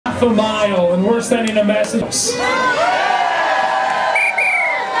half a mile, and we're sending a message.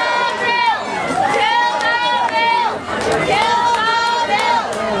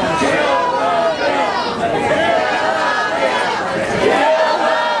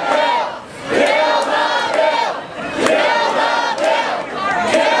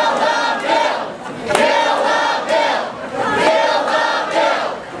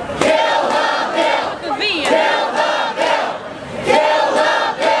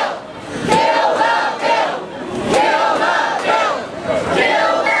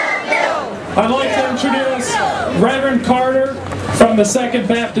 I'd like to introduce Reverend Carter from the Second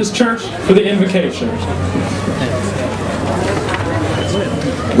Baptist Church for the invocation.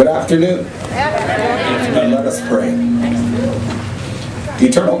 Good afternoon. And let us pray.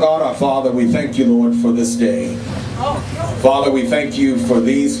 Eternal God, our Father, we thank you, Lord, for this day. Father, we thank you for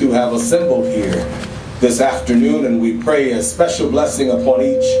these who have assembled here this afternoon, and we pray a special blessing upon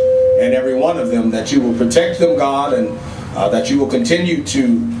each and every one of them, that you will protect them, God, and that you will continue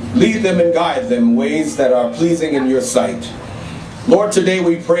to lead them and guide them in ways that are pleasing in your sight. Lord, today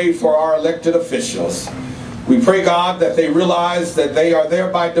we pray for our elected officials. We pray, God, that they realize that they are there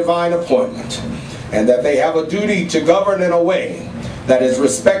by divine appointment, and that they have a duty to govern in a way that is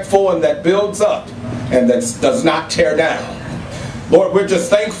respectful and that builds up and that does not tear down. Lord, we're just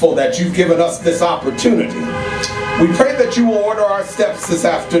thankful that you've given us this opportunity. We pray that you will order our steps this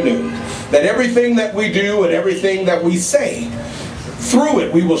afternoon, that everything that we do and everything that we say, through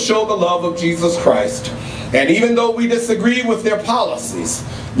it we will show the love of Jesus Christ. And even though we disagree with their policies,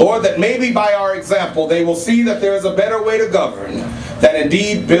 Lord, that maybe by our example they will see that there is a better way to govern that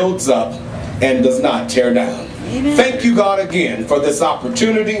indeed builds up and does not tear down. Amen. Thank you, God, again for this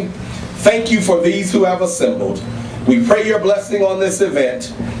opportunity. Thank you for these who have assembled. We pray your blessing on this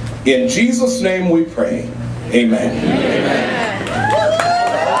event. In Jesus' name we pray. Amen. Amen.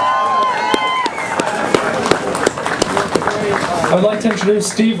 I'd like to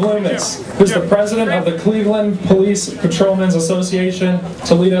introduce Steve Loomis, who's the president of the Cleveland Police Patrolmen's Association,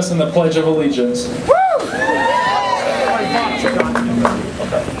 to lead us in the Pledge of Allegiance.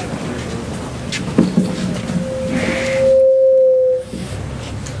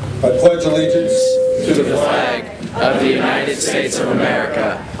 I pledge allegiance to the flag of the United States of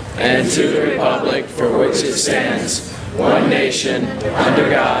America and to the republic for which it stands, one nation, under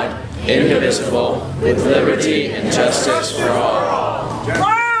God, indivisible, with liberty and justice for all.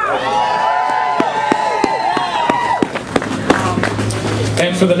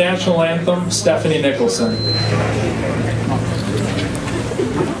 And for the national anthem, Stephanie Nicholson.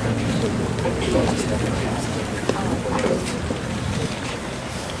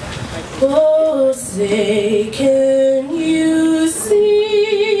 Oh, say, can you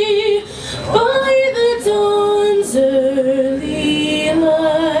see by the dawn's early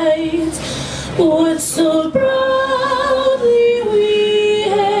light what so proudly we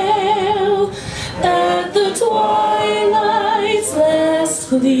hailed at the twilight's last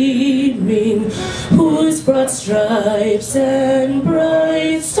gleaming, whose broad stripes and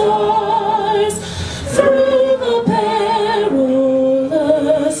bright stars through the perilous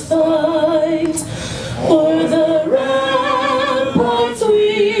fight o'er the ramparts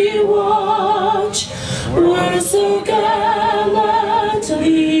we watch were so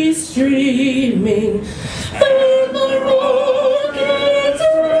gallantly streaming, and the rockets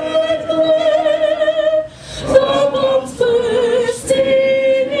red glare, the bombs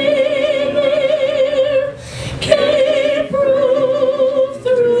bursting in air, gave proof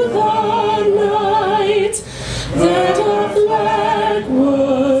through the night that our flag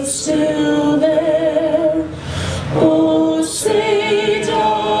was still there. Oh, say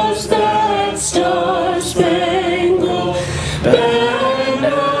does that star-spangled banner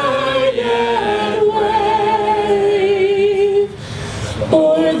yet wave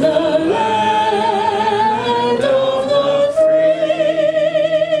o'er the land of the free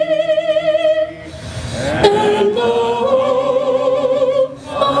and the home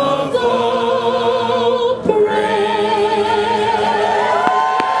of the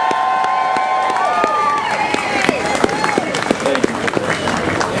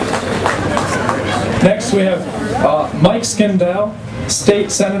Next we have Mike Skindell,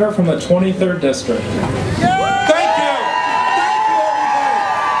 State Senator from the 23rd District. Thank you!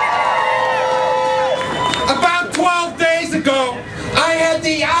 About 12 days ago, I had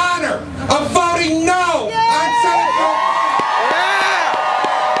the honor of voting no on Senate Bill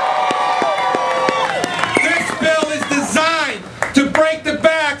 5. This bill is designed to break the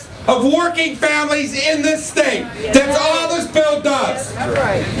backs of working families in this state. That's all this bill does.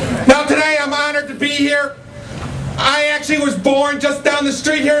 Now today I'm honored to be here. I actually was born just down the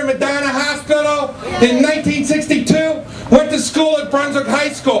street here in Medina Hospital in 1962. Went to school at Brunswick High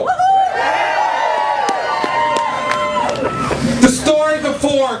School. The story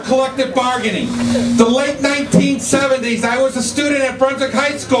before collective bargaining. The late 1970s, I was a student at Brunswick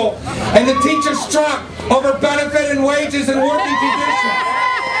High School, and the teachers struck over benefit and wages and working conditions.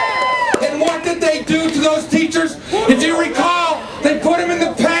 And what did they do to those teachers? If you recall, they put them in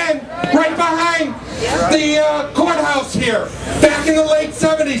the pen right behind the courthouse here, back in the late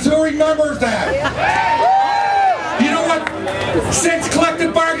 70s. Who remembers that? You know what? Since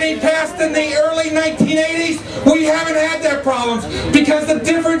collective bargaining passed in the early 1980s, we haven't had that problem because the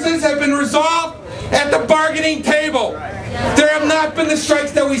differences have been resolved at the bargaining table. There have not been the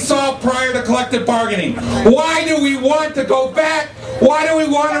strikes that we saw prior to collective bargaining. Why do we want to go back? Why do we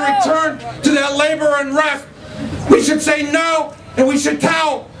want to return to that labor unrest? We should say no, and we should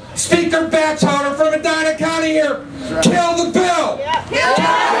tell Speaker Batchelder from Medina County here, kill the bill! Kill the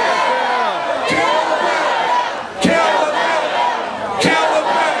bill! Kill the bill! Kill the bill! Kill the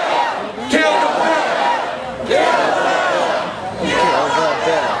bill! Kill the bill! Kill the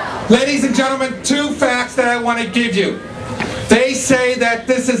bill! Ladies and gentlemen, two facts that I want to give you. They say that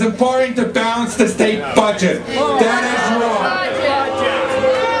this is important to balance the state budget. That is wrong.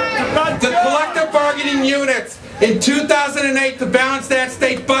 The collective bargaining units in 2008 to balance that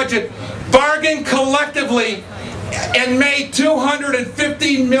state budget bargained collectively and made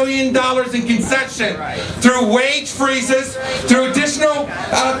 $250 million in concession through wage freezes, through additional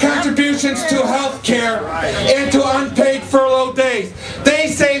contributions to health care, and to unpaid furlough days. They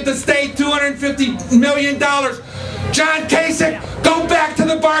saved the state $250 million. John Kasich, go back to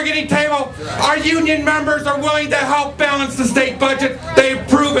the bargaining table. Our union members are willing to help balance the state budget. They've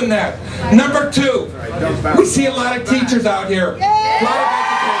proven that. Number two, we see a lot of teachers out here. A lot of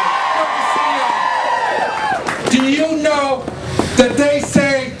educators. Do you know that they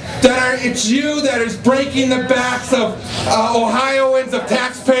say that it's you that is breaking the backs of Ohioans, of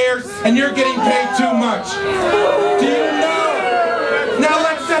taxpayers, and you're getting paid too much? Do you know? Now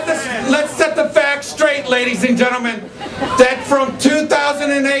let's set the facts straight, ladies and gentlemen, that from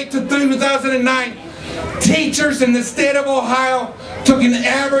 2008 to 2009, teachers in the state of Ohio took an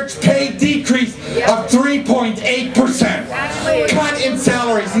average pay decrease of 3.8%. Cut in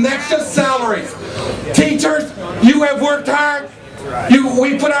salaries, and that's just salaries. Teachers, you have worked hard.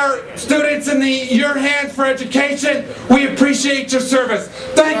 We put our students in your hands for education. We appreciate your service.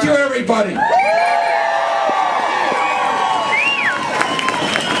 Thank you, everybody.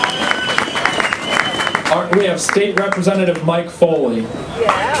 We have State Representative Mike Foley.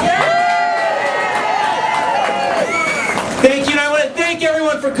 Thank you, and I want to thank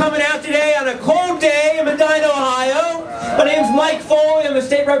everyone for coming out today on a cold day in Medina, Ohio. My name is Mike Foley. I'm a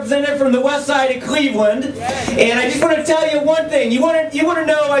state representative from the west side of Cleveland. And I just want to tell you one thing. You want to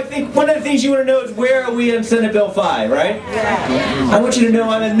know, I think one of the things you want to know is where are we on Senate Bill 5, right? Yeah. I want you to know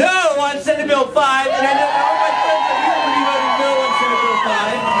I'm a no on Senate Bill 5, and I know all my friends up here pretty much no on Senate Bill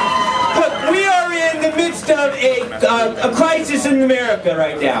 5. Look, we are in the midst of a crisis in America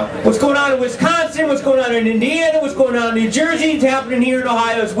right now. What's going on in Wisconsin, what's going on in Indiana, what's going on in New Jersey, it's happening here in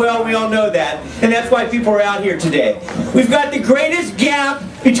Ohio as well. We all know that. And that's why people are out here today. We've got the greatest gap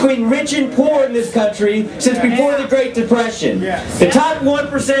between rich and poor in this country since before the Great Depression. The top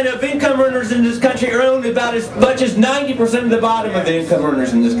 1% of income earners in this country earn about as much as 90% of the bottom of the income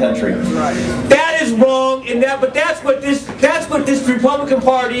earners in this country. That is wrong, but that's what this Republican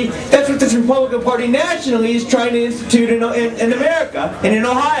Party, that's what this Republican Party nationally is trying to institute in America and in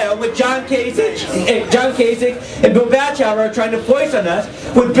Ohio, with John Kasich and Bill Batchelder are trying to foist on us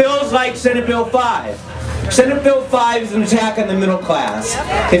with bills like Senate Bill 5. Senate Bill 5 is an attack on the middle class.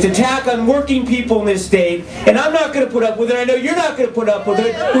 It's an attack on working people in this state, and I'm not going to put up with it. I know you're not going to put up with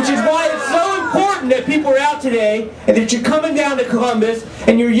it, which is why it's so important that people are out today, and that you're coming down to Columbus,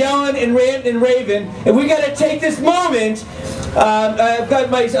 and you're yelling and ranting and raving, and we got to take this moment. I've got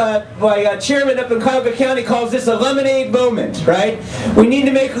my chairman up in Cuyahoga County calls this a lemonade moment, right? We need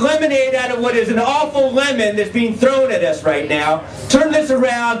to make lemonade out of what is an awful lemon that's being thrown at us right now. Turn this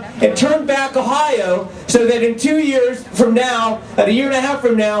around and turn back Ohio so that in 2 years from now, a year and a half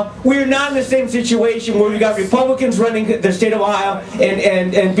from now, we're not in the same situation where we got Republicans running the state of Ohio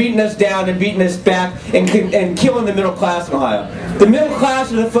and beating us down and beating us back and killing the middle class in Ohio. The middle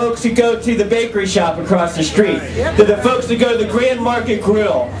class are the folks who go to the bakery shop across the street. They're the folks that go to the Grand Market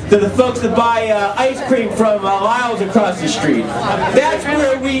Grill. They're the folks that buy ice cream from Lyle's across the street. That's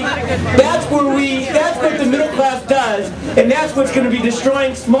what the middle class does, and that's what's going to be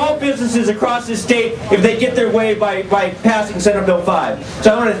destroying small businesses across the state if they get their way by passing Senate Bill 5.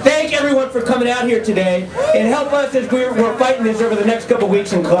 So I want to thank everyone for coming out here today and help us as we're fighting this over the next couple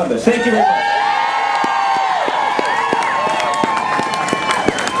weeks in Columbus. Thank you very much.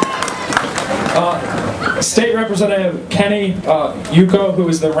 State Representative Kenny Yuko, who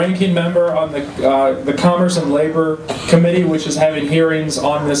is the ranking member on the Commerce and Labor Committee, which is having hearings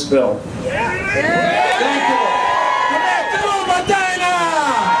on this bill. Thank you. Medina!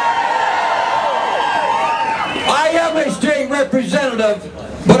 I am a state representative,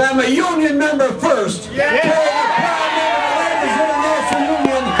 but I'm a union member first. I'm proud member of the Labor's International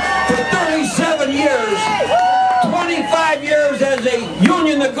Union for 37 years. 25 years as a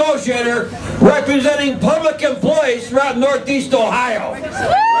union negotiator representing public employees throughout Northeast Ohio. Now,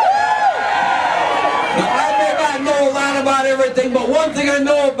 I may not know a lot about everything, but one thing I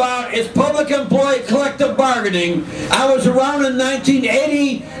know about is public employee collective bargaining. I was around in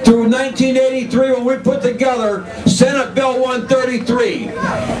 1980 through 1983 when we put together Senate Bill 133.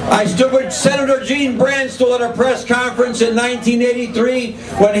 I stood with Senator Gene Branstall at a press conference in 1983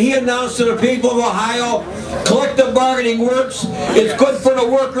 when he announced to the people of Ohio, collective bargaining works, it's good for the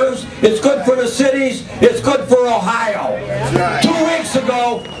workers, it's good for the cities, it's good for Ohio. 2 weeks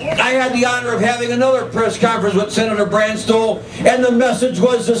ago, I had the honor of having another press conference with Senator Branstall, and the message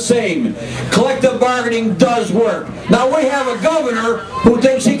was the same. Collective bargaining does work. Now we have a governor who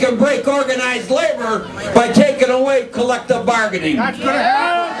thinks he can break organized labor by taking away collective bargaining. It's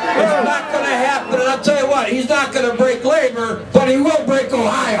not going to happen, and I'll tell you what, he's not going to break labor, but he will break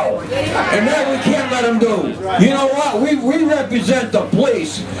Ohio. And that we can't let him do. You know what? We represent the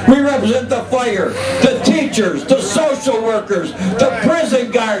police, we represent the fire, the teachers, the social workers, the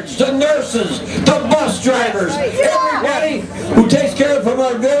prison guards, the nurses, the bus drivers, everybody who takes care of from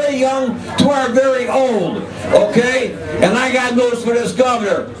our very young to our very old, okay? And I got news for this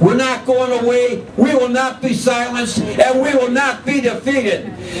governor. We're not going away, we will not be silenced, and we will not be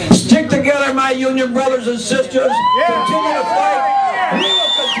defeated. Stick together, my union brothers and sisters. Continue to fight. We will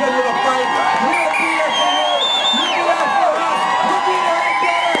continue to fight. We will be there for you. You be there for us. We'll be there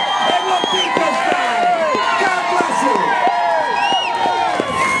together, and we'll beat this guy. God bless you.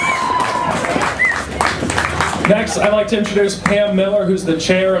 Next, I'd like to introduce Pam Miller, who's the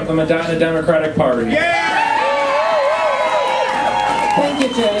chair of the Medina Democratic Party. Thank you,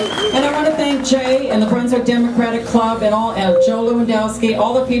 Jay. And I want to thank Jay and the Brunswick Democratic Club and Joe Lewandowski,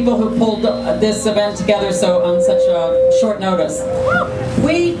 all the people who pulled this event together on such short notice.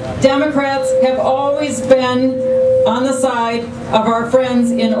 We Democrats have always been on the side of our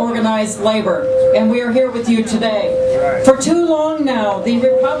friends in organized labor, and we are here with you today. For too long now, the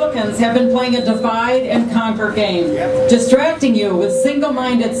Republicans have been playing a divide and conquer game, distracting you with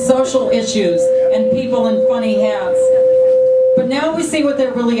single-minded social issues and people in funny hats. But now we see what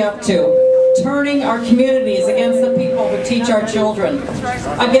they're really up to, turning our communities against the people who teach our children,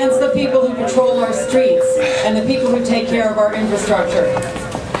 against the people who patrol our streets, and the people who take care of our infrastructure.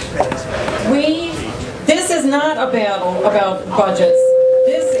 This is not a battle about budgets.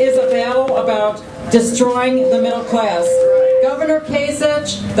 This is a battle about destroying the middle class. Governor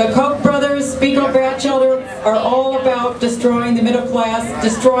Kasich, the Koch brothers, Speaker Batchelder are all about destroying the middle class,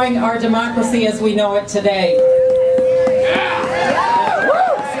 destroying our democracy as we know it today.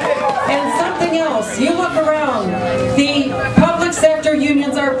 And something else, you look around, the public sector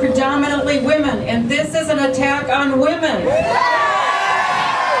unions are predominantly women, and this is an attack on women.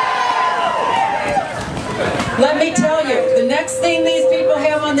 Let me tell you, the next thing these people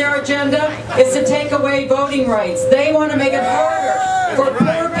have on their agenda is to take away voting rights. They want to make it harder for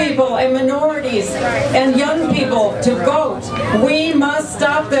poor people and minorities and young people to vote. We must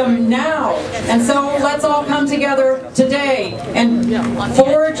stop them now. And so let's all come together today and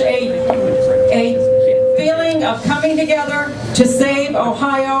forge a feeling of coming together to save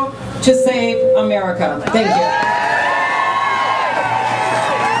Ohio, to save America. Thank you.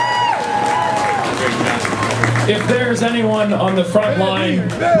 If there's anyone on the front line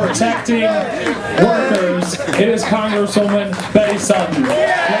protecting workers, it is Congresswoman Betty Sutton. Thank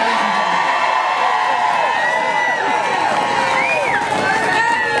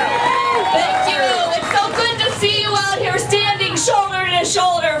you. It's so good to see you out here standing shoulder to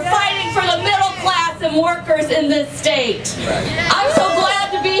shoulder, fighting for the middle class and workers in this state. I'm so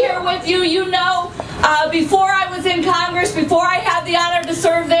glad to be here with you. You know, before I was in Congress, before I had the honor to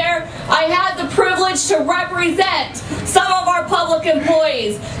serve there, I had the privilege to represent some of our public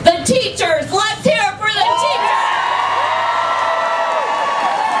employees. The teachers, let's hear it for the teachers.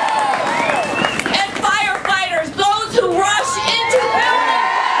 And firefighters, those who rush into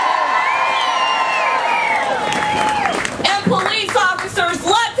buildings. And police officers,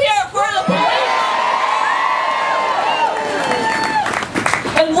 let's hear it for the police.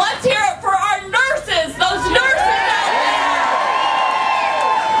 And let's hear it for our nurses, those nurses out there.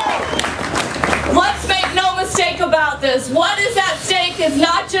 Let's make no mistake about this. What is at stake is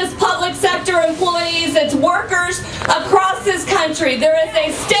not just public sector employees, it's workers across this country. There is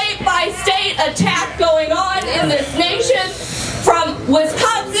a state-by-state attack going on in this nation, from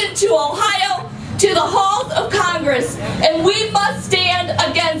Wisconsin to Ohio to the halls of Congress, and we must stand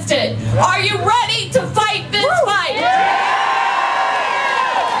against it. Are you ready to fight this fight?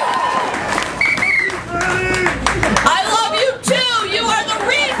 I love you too. You are the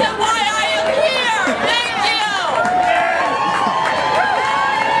reason why I am here. Thank you.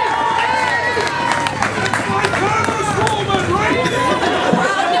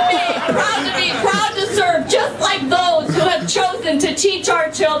 Proud to serve, just like those who have chosen to teach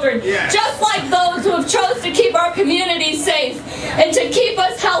our children, just like those who have chosen to keep our communities safe and to keep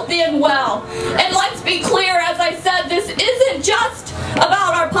us healthy and well. And let's be clear, as I said, this isn't just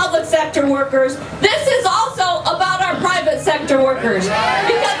about our public sector workers. This is also about our private sector workers.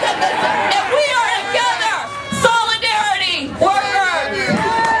 Because if we are together, solidarity, workers.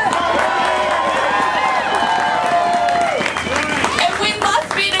 And we must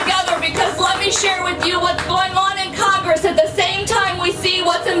be together, because let me share with you what's going on in Congress at the same time we see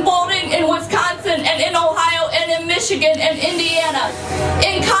what's unfolding in Wisconsin and in Ohio and in Michigan and Indiana.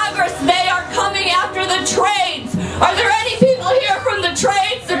 In Congress, they are coming after the trades. Are there any people here from the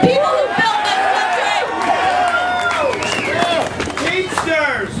trades? The people who built this country?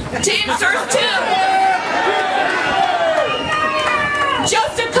 Teamsters! Teamsters too!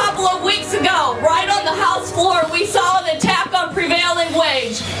 Just a couple of weeks ago, right on the House floor, we saw an attack on prevailing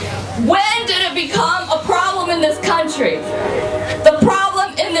wage. When did it become a problem in this country? The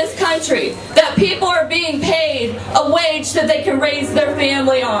problem in this country, that people are being paid a wage that they can raise their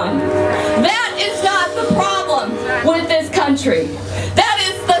family on. That is not the problem with this country. That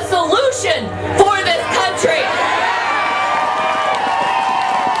is the solution for this country.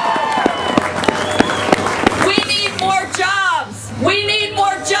 We need more jobs. We need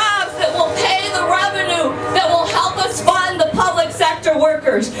more jobs that will pay the revenue that will help us fund the public sector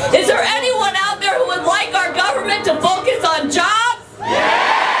workers. Is there anyone out there who would like our government to focus on jobs?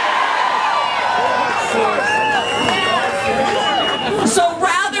 So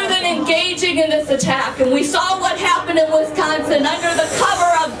rather than engaging in this attack, and we saw what happened in Wisconsin under the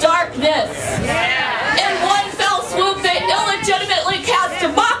cover of darkness, in one fell swoop they illegitimately cast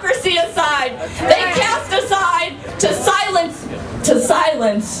democracy aside. They cast aside to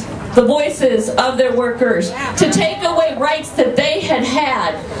silence the voices of their workers, to take away rights that they had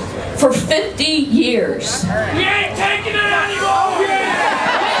had for 50 years. We ain't taking it anymore!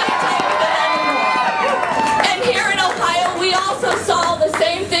 And here in Ohio, we also saw the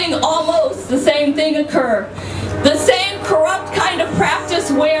same thing, almost the same thing occur. The same corrupt kind of practice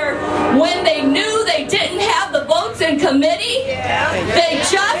where when they knew they didn't have the votes in committee, they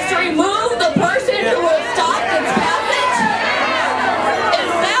just removed the person who would stop its passage.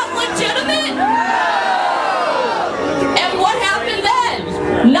 Is that legitimate? And what happened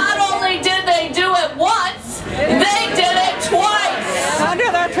then? Not only did they do it once, they did it twice.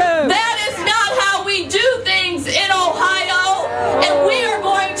 That is not how we do things in Ohio, and we are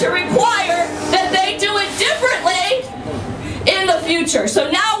going to require that they do it differently in the future. So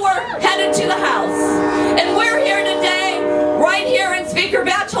now we're headed to the House, and we're here today, right here in Speaker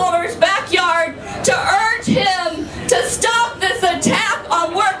Batchelder's backyard, to urge him to stop this attack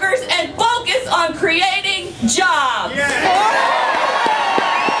on workers and focus on creating jobs.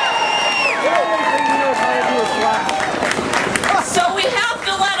 So we have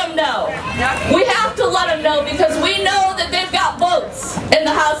to let them know. We have to let them know, because we know that they've got votes in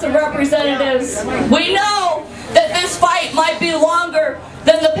the House of Representatives. We know that this fight might be longer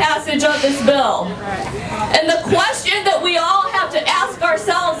than the passage of this bill. And the question that we all have to ask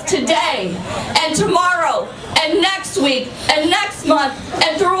ourselves today and tomorrow and next week and next month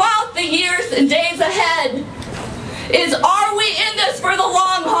and throughout the years and days ahead is, are we in this for the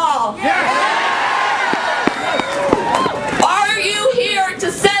long haul? Are you here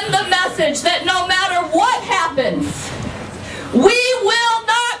to send the message that no matter what happens, we will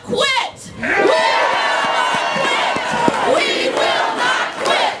not quit? We will not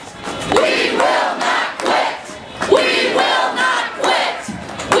quit! We will not quit! We will not quit! We will not quit!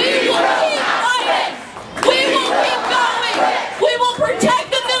 We will keep fighting! We will keep going!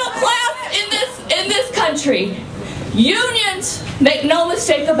 make no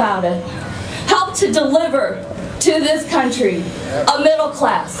mistake about it, help to deliver to this country a middle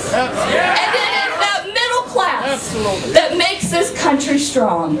class. And it is that middle class that makes this country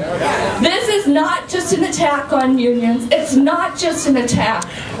strong. This is not just an attack on unions. It's not just an attack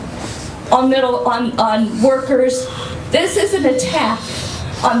on on workers. This is an attack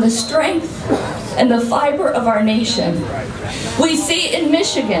on the strength and the fiber of our nation. We see in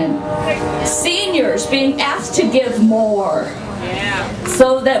Michigan seniors being asked to give more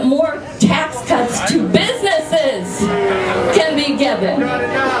so that more tax cuts to businesses can be given.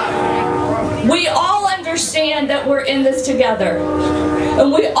 We all understand that we're in this together,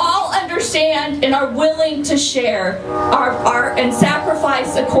 and we all understand and are willing to share and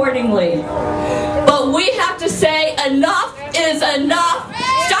sacrifice accordingly. But we have to say enough is enough.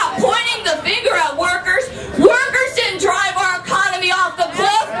 Stop pointing the finger at workers. Workers didn't drive our economy off the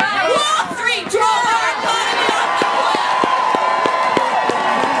cliff. Wall Street drove our economy off the cliff.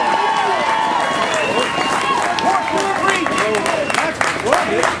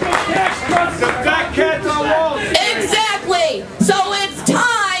 The fat cats on Wall Street. Exactly. So it's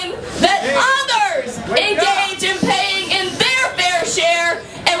time that others engage in paying in their fair share,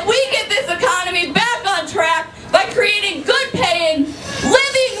 and we get this economy back on track by creating good-paying,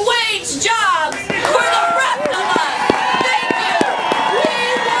 living-wage jobs for the rest of us. Thank you. We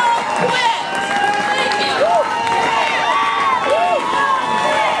won't quit. Thank you.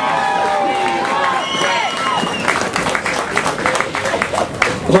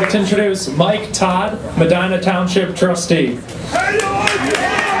 I'd like to introduce Mike Todd, Medina Township Trustee.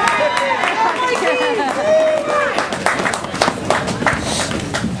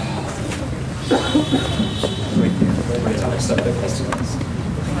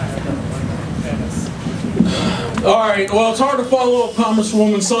 All right, well, it's hard to follow up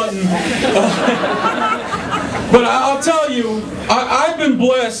Congresswoman Sutton. But I'll tell you, I've been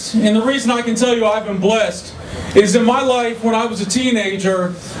blessed, and the reason I can tell you I've been blessed is in my life, when I was a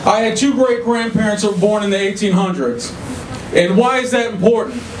teenager, I had two great-grandparents that were born in the 1800s. And why is that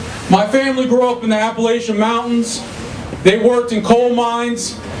important? My family grew up in the Appalachian Mountains. They worked in coal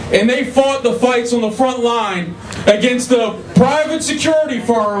mines, and they fought the fights on the front line against the private security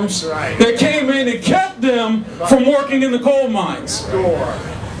firms that came in and kept them from working in the coal mines.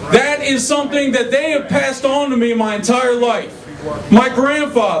 That is something that they have passed on to me my entire life. My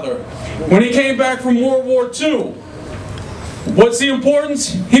grandfather, when he came back from World War II, what's the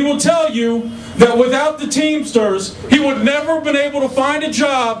importance? He will tell you that without the Teamsters, he would never have been able to find a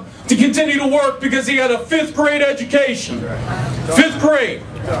job to continue to work because he had a 5th grade education. 5th grade.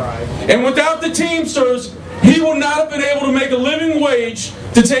 And without the Teamsters, he would not have been able to make a living wage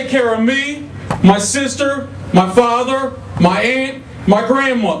to take care of me, my sister, my father, my aunt, my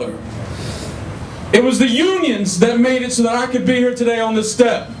grandmother. It was the unions that made it so that I could be here today on this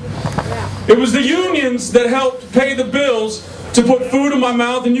step. It was the unions that helped pay the bills to put food in my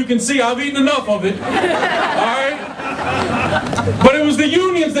mouth, and you can see I've eaten enough of it. Alright? But it was the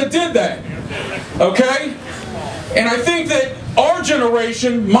unions that did that. Okay? And I think that our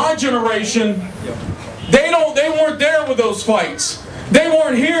generation, my generation, they weren't there with those fights. They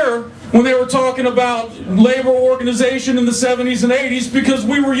weren't here when they were talking about labor organization in the 70s and 80s because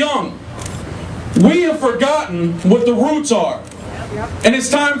we were young. We have forgotten what the roots are. And it's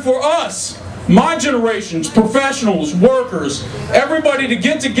time for us, my generations, professionals, workers, everybody to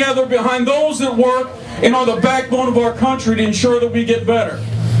get together behind those that work and are the backbone of our country to ensure that we get better.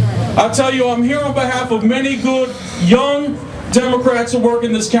 I'll tell you, I'm here on behalf of many good young Democrats that work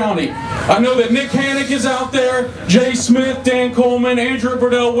in this county. I know that Nick Hannick is out there, Jay Smith, Dan Coleman, Andrew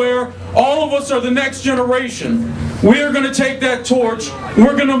Burdell Ware. All of us are the next generation. We are going to take that torch.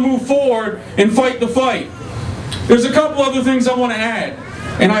 We're going to move forward and fight the fight. There's a couple other things I want to add.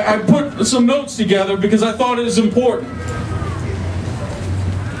 And I put some notes together because I thought it was important.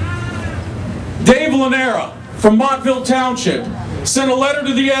 Dave Lanera from Montville Township sent a letter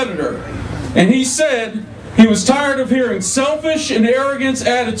to the editor, and he said he was tired of hearing selfish and arrogant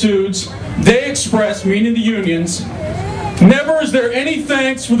attitudes they express, meaning the unions. Never is there any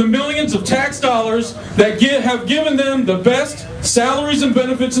thanks for the millions of tax dollars that have given them the best salaries and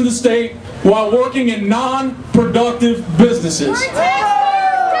benefits in the state while working in non-productive businesses.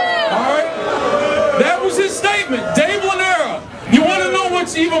 Alright? That was his statement. Dave Lanera. You want to know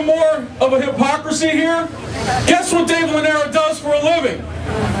what's even more of a hypocrisy here? Guess what Dave Lanera does for a living?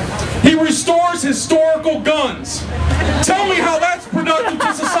 He restores historical guns. Tell me how that's productive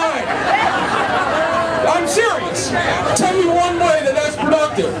to society. I'm serious. Tell me one way that that's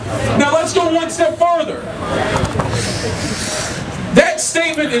productive. Now let's go one step further. That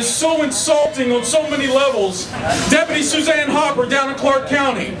statement president is so insulting on so many levels. Deputy Suzanne Hopper down in Clark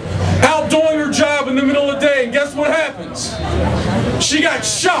County, out doing her job in the middle of the day, and guess what happens? She got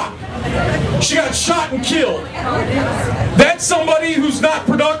shot. She got shot and killed. That's somebody who's not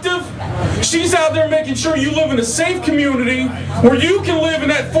productive. She's out there making sure you live in a safe community where you can live in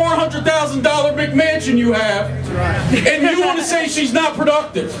that $400,000 McMansion you have, and you want to say she's not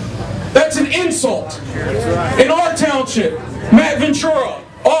productive. That's an insult. In our township, Matt Ventura,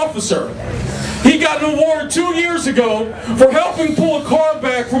 officer, he got an award 2 years ago for helping pull a car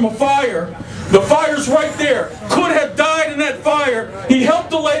back from a fire. The fire's right there. Could have died in that fire. He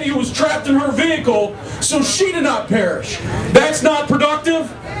helped a lady who was trapped in her vehicle so she did not perish. That's not productive?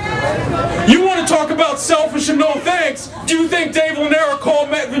 You want to talk about selfish and no thanks? Do you think Dave Lanera called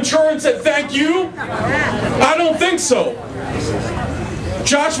Matt Ventura and said thank you? I don't think so.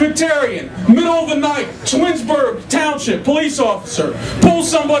 Josh McTarian, middle of the night, Twinsburg Township, police officer, pulls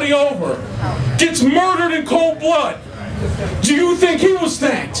somebody over, gets murdered in cold blood. Do you think he was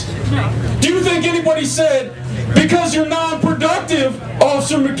thanked? Do you think anybody said, because you're non-productive,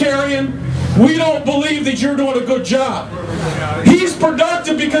 Officer McCarrion, we don't believe that you're doing a good job? He's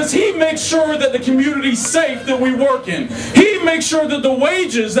productive because he makes sure that the community's safe that we work in. He makes sure that the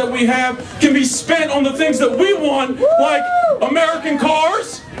wages that we have can be spent on the things that we want, like American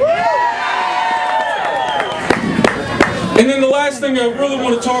cars. And then the last thing I really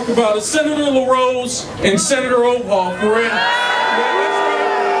want to talk about is Senator LaRose and Senator Obhoff were in.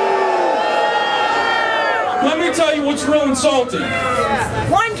 Let me tell you what's real insulting.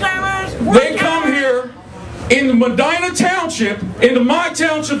 They come here in the Medina Township, into my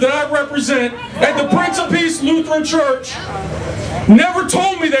township that I represent, at the Prince of Peace Lutheran Church, never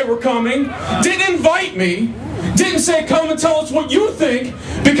told me they were coming, didn't invite me, didn't say come and tell us what you think,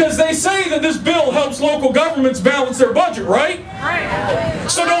 because they say that this bill helps local governments balance their budget, right? Right.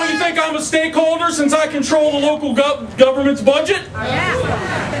 So don't you think I'm a stakeholder since I control the local government's budget?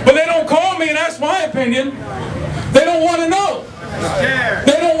 Yeah. But they don't call me and ask my opinion. They don't want to know.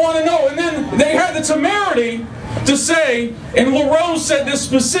 They don't want to know. And then they had the temerity to say, and LaRose said this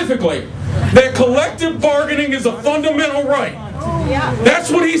specifically, that collective bargaining is a fundamental right. That's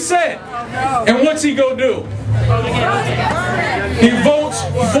what he said. And what's he go do? He votes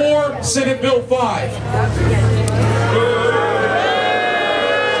for Senate Bill 5.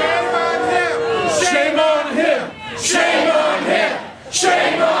 Shame on him! Shame on him!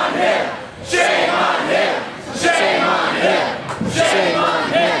 Shame on him! Shame on him! Shame on him! Shame on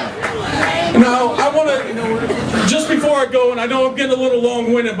him! Now, I want to, just before I go, and I know I'm getting a little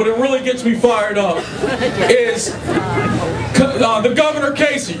long-winded, but it really gets me fired up, is the Governor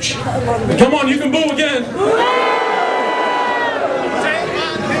Kasich. Come on, you can boo again.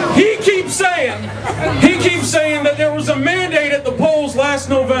 He keeps saying that there was a mandate at the polls last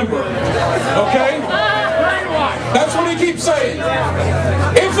November. Okay? That's what he keeps saying.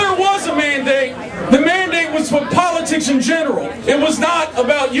 If there was a mandate, the mandate was for politics in general. It was not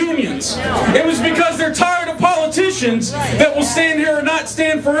about unions. It was because they're tired of politicians that will stand here and not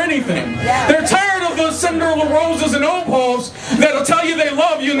stand for anything. They're tired of those Senator LaRoses and Obhoffs that'll tell you they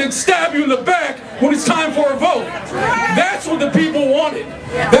love you and then stab you in the back when it's time for a vote. That's what the people wanted.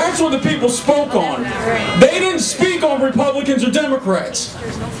 That's what the people spoke on. They didn't speak on Republicans or Democrats.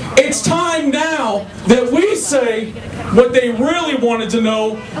 It's time now that we say what they really wanted to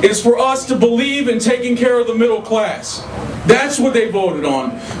know is for us to believe in taking care of the middle class. That's what they voted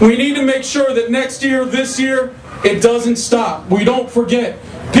on. We need to make sure that next year, this year, it doesn't stop. We don't forget.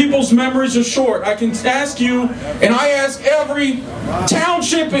 People's memories are short. I can ask you, and I ask every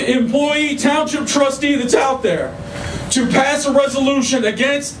township employee, township trustee that's out there, to pass a resolution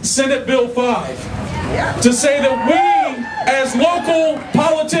against Senate Bill 5 to say that we, as local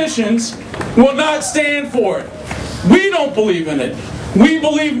politicians, will not stand for it. We don't believe in it. We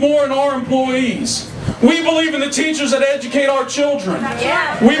believe more in our employees. We believe in the teachers that educate our children.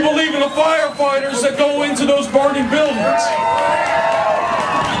 We believe in the firefighters that go into those burning buildings.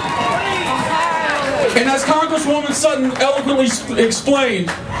 And as Congresswoman Sutton eloquently explained,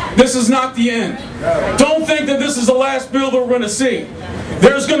 this is not the end. Don't think that this is the last bill that we're going to see.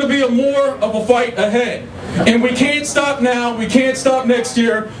 There's going to be more of a fight ahead. And we can't stop now, we can't stop next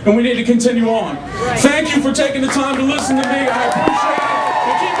year, and we need to continue on. Thank you for taking the time to listen to me. I appreciate it.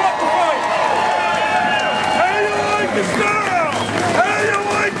 And keep up the fight. How do you like the style? How do you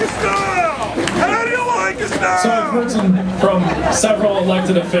like the style? How do you like the style? So I've heard from several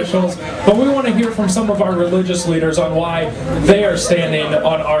elected officials, but we want to hear from some of our religious leaders on why they are standing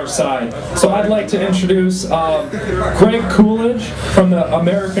on our side. So I'd like to introduce Greg Coolidge from the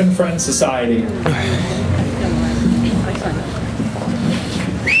American Friends Society.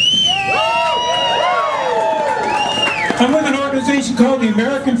 I'm with an organization called the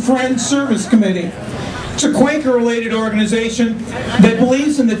American Friends Service Committee. It's a Quaker-related organization that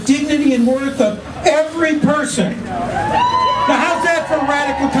believes in the dignity and worth of every person. Now, how's that for a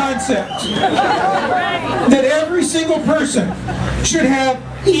radical concept? That every single person should have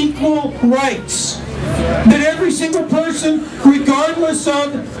equal rights. That every single person, regardless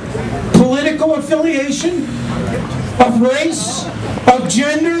of political affiliation, of race, of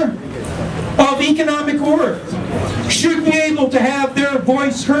gender, of economic worth, should be able to have their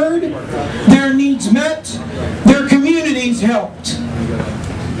voice heard, their needs met, their communities helped.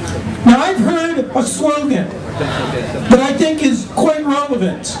 Now, I've heard a slogan that I think is quite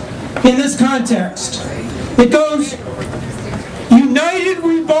relevant in this context. It goes, united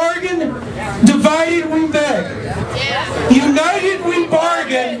we bargain, divided we beg. United we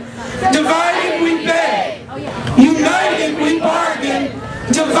bargain, divided we beg. United we bargain,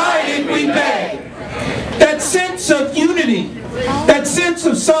 divided we beg. That sense of unity, that sense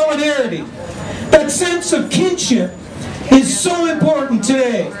of solidarity, that sense of kinship is so important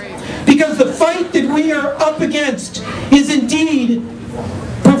today, because the fight that we are up against is indeed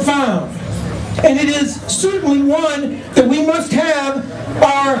profound. And it is certainly one that we must have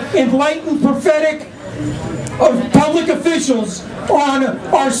our enlightened, prophetic public officials on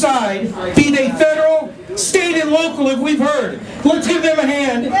our side, be they federal, state, and local, if we've heard. Let's give them a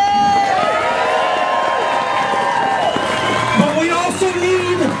hand. But we also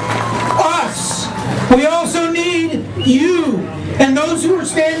need us. We also need you and those who are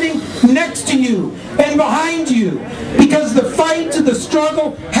standing next to you and behind you, because the fight, the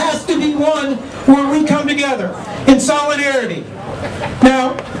struggle has to be one where we come together in solidarity.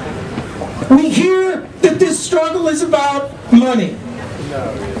 Now, we hear that this struggle is about money.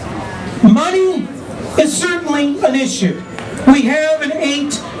 Money is certainly an issue. We have an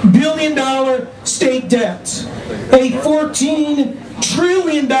 $8 billion state debt, a $14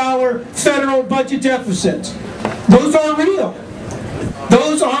 trillion federal budget deficit. Those are real.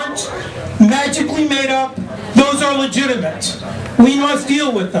 Those aren't magically made up. Those are legitimate. We must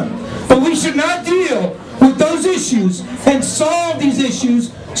deal with them. But we should not deal with those issues and solve these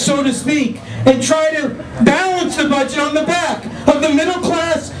issues, so to speak, and try to balance the budget on the back of the middle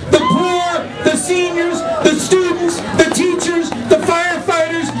class, the poor, the seniors, the students, the teachers, the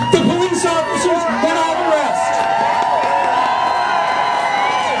firefighters, the police officers, and all the rest.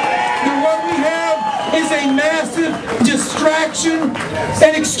 And what we have is a massive distraction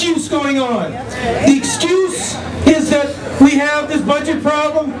and excuse going on. The excuse is that we have this budget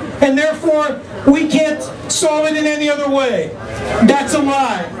problem and therefore we can't solve it in any other way. That's a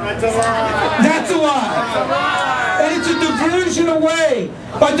lie. That's a lie. And it's a diversion away.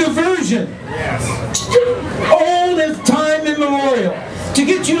 A diversion. Old as time immemorial. To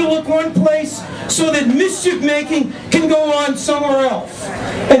get you to look one place so that mischief making can go on somewhere else.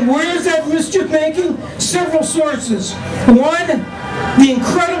 And where is that mischief making? Several sources. One, the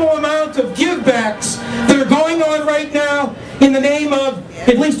incredible amount of givebacks that are going on right now in the name of,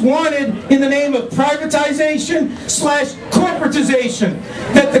 at least wanted, in the name of privatization / corporatization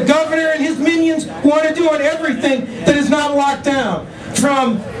that the governor and his minions want to do on everything that is not locked down.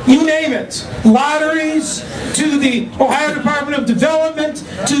 From, you name it, lotteries, to the Ohio Department of Development,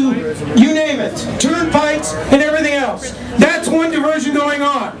 to, you name it, turnpikes, and everything else. That's one diversion going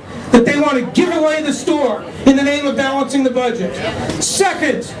on, that they want to give away the store in the name of balancing the budget.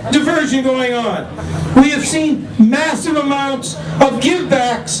 Second diversion going on. We have seen massive amounts of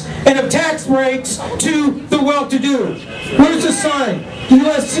givebacks and of tax breaks to the well-to-do. Where's the sign?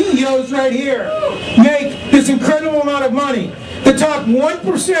 U.S. CEOs right here make this incredible amount of money. The top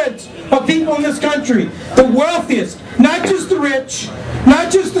 1% of people in this country, the wealthiest, not just the rich,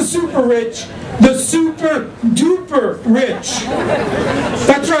 not just the super rich, the super duper rich.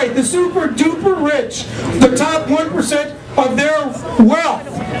 That's right, the super duper rich. The top 1% of their wealth.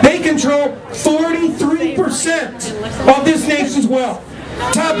 They control 43% of this nation's wealth.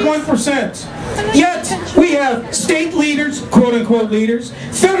 Top 1%. Yet, we have state leaders, quote-unquote leaders,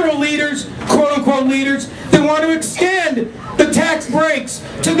 federal leaders, quote-unquote leaders, that want to extend the tax breaks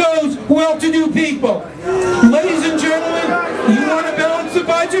to those well-to-do people. Ladies and gentlemen, you want to balance the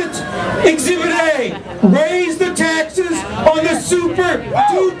budget? Exhibit A, raise the taxes on the super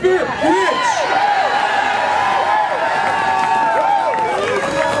duper rich.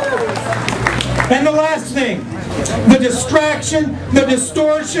 And the last thing, the distraction, the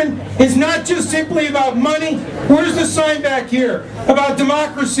distortion is not just simply about money. Where's the sign back here? About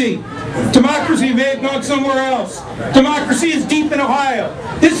democracy. Democracy may have gone somewhere else. Democracy is deep in Ohio.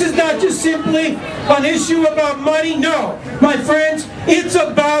 This is not just simply an issue about money. No, my friends, it's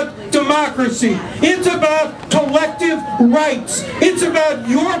about democracy. It's about collective rights. It's about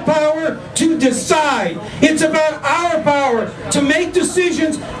your power to decide. It's about our power to make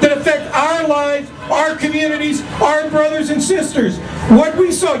decisions that affect our lives, our communities, our brothers and sisters. What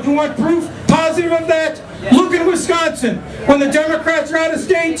we saw, you want proof positive of that? Look in Wisconsin. When the Democrats were out of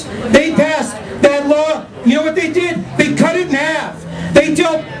state, they passed that law. You know what they did? They cut it in half. They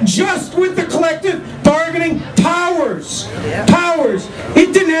dealt just with the collective bargaining powers. Powers.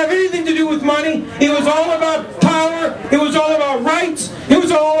 It didn't have anything to do with money. It was all about power. It was all about rights. It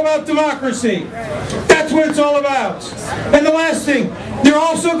was all about democracy. That's what it's all about. And the last thing, they're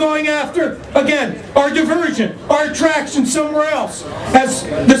also going after, again, our diversion, our attraction somewhere else. As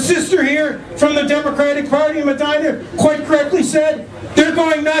the sister here from the Democratic Party in Medina quite correctly said, they're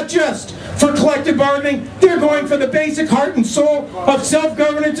going not just for collective bargaining, they're going for the basic heart and soul of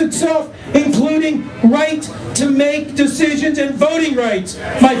self-governance itself, including right to make decisions and voting rights.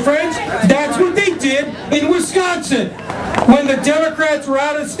 My friends, that's what they did in Wisconsin. When the Democrats were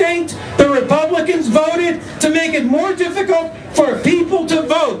out of state, the Republicans voted to make it more difficult for people to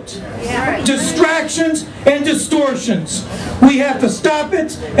vote. Distractions and distortions. We have to stop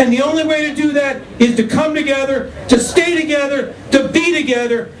it, and the only way to do that is to come together, to stay together, to be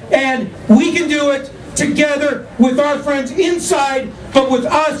together, and we can do it together with our friends inside, but with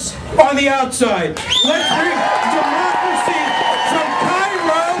us on the outside. Let's bring democracy from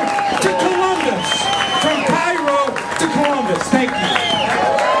Cairo to Columbus. From Cairo to Columbus. Thank you.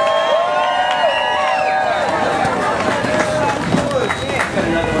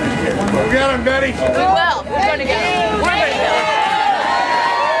 We got him, Betty. We will. We're going to get him. We're going to get him.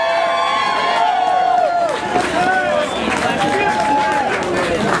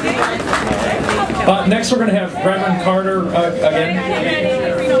 Next we're going to have Reverend Carter again.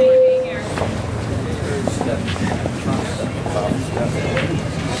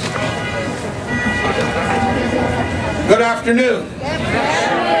 Good afternoon.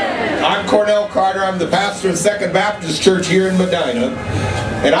 I'm Cornell Carter. I'm the pastor of Second Baptist Church here in Medina.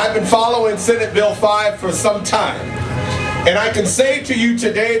 And I've been following Senate Bill 5 for some time. And I can say to you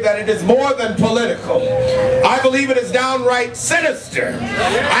today that it is more than political. I believe it is downright sinister.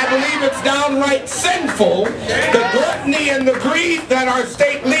 I believe it's downright sinful, the gluttony and the greed that our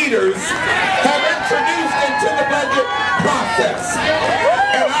state leaders have introduced into the budget process.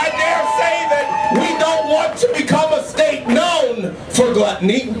 And I dare say that we don't want to become a state known for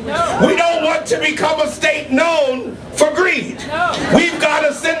gluttony. We don't want to become a state known for greed. We've got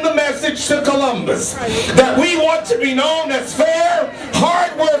to send the message to Columbus that we want to be known as fair,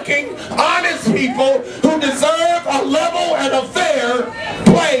 hard-working, honest people who deserve a level and a fair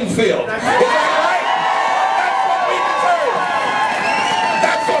playing field. Is that right? That's what we deserve.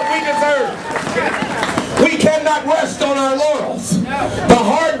 That's what we deserve. We cannot rest on our laurels. The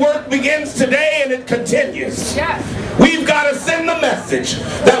hard work begins today and it continues. We've got to send the message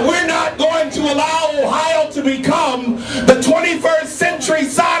that we're not going to allow Ohio to become the 21st century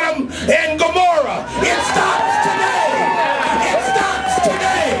Sodom and Gomorrah. It stops today. It stops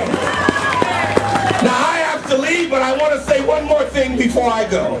today. Now I have to leave, but I want to say one more thing before I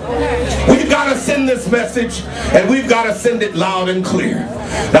go. We've got to send this message, and we've got to send it loud and clear.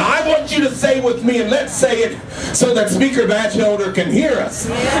 Now I want you to say with me, and let's say it so that Speaker Batchelder can hear us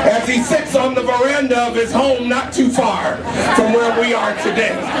as he sits on the veranda of his home not too far from where we are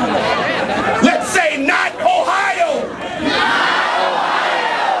today. Let's say, not Ohio! Not Ohio!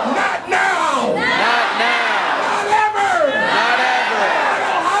 Not now! Not now. Not ever! Not ever. Not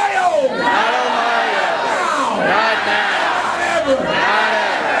Ohio! Not Ohio. Now! Not now. Not ever! Not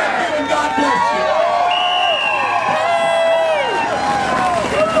ever. And God bless you.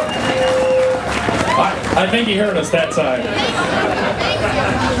 I think he heard us that time.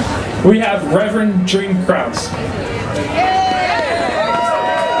 We have Reverend Dream Krause.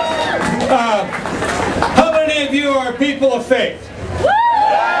 How many of you are people of faith?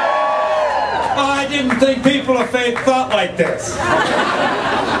 I didn't think people of faith thought like this.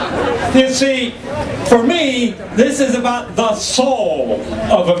 You see, for me, this is about the soul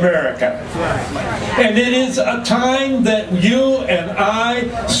of America. And it is a time that you and I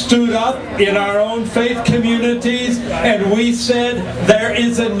stood up in our own faith communities and we said there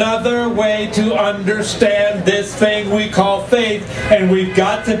is another way to understand this thing we call faith, and we've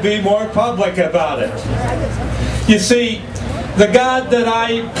got to be more public about it. You see, The God that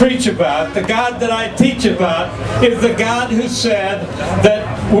I preach about, the God that I teach about, is the God who said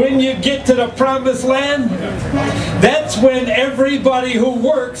that when you get to the promised land, that's when everybody who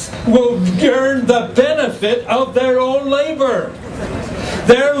works will earn the benefit of their own labor.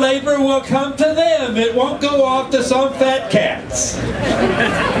 Their labor will come to them. It won't go off to some fat cats.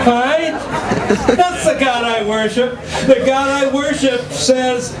 Alright? That's the God I worship. The God I worship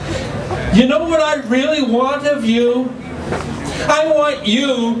says, you know what I really want of you? I want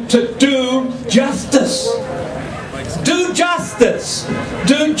you to do justice. Do justice.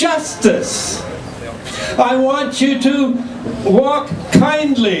 Do justice. I want you to walk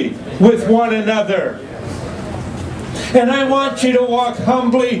kindly with one another. And I want you to walk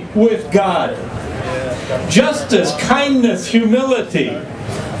humbly with God. Justice, kindness, humility.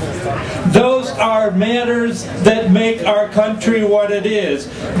 Those are matters that make our country what it is.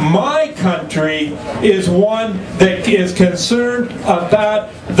 My country is one that is concerned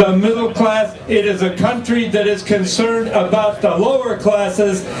about the middle class. It is a country that is concerned about the lower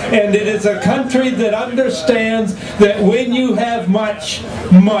classes. And it is a country that understands that when you have much,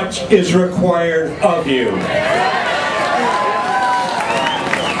 much is required of you.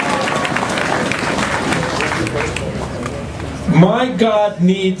 My God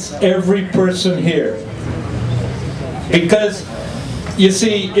needs every person here. Because, you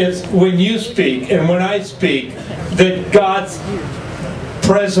see, it's when you speak and when I speak that God's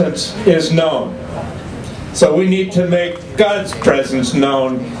presence is known. So we need to make God's presence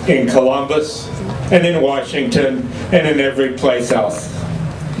known in Columbus and in Washington and in every place else.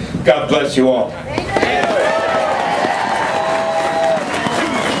 God bless you all.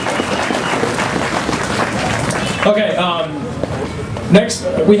 Okay, next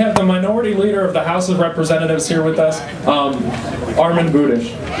we have the Minority Leader of the House of Representatives here with us, Armin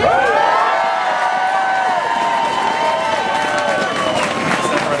Budish.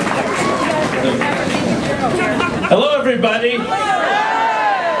 Hello, everybody.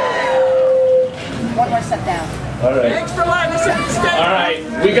 One more set down. All right. Thanks for letting us stay. All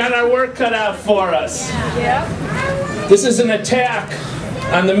right, we got our work cut out for us. Yeah. This is an attack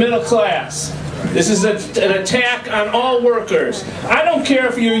on the middle class. This is an attack on all workers. I don't care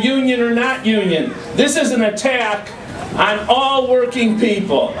if you're union or not union. This is an attack on all working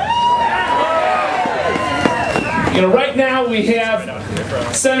people. You know, right now we have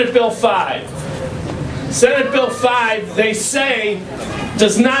Senate Bill 5. Senate Bill 5, they say,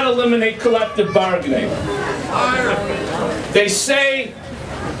 does not eliminate collective bargaining. They say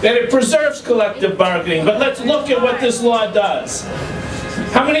that it preserves collective bargaining, but let's look at what this law does.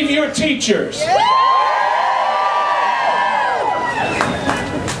 How many of you are teachers?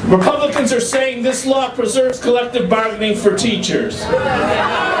 Republicans are saying this law preserves collective bargaining for teachers.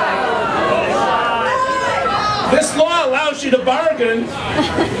 This law allows you to bargain.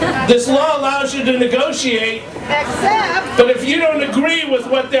 This law allows you to negotiate. But if you don't agree with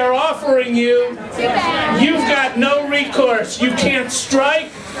what they're offering you, you've got no recourse. You can't strike.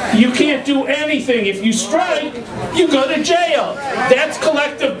 You can't do anything. If you strike, you go to jail. That's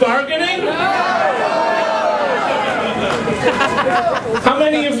collective bargaining? How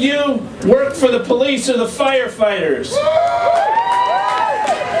many of you work for the police or the firefighters?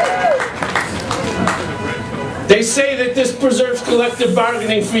 They say that this preserves collective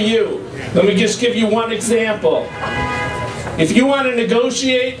bargaining for you. Let me just give you one example. If you want to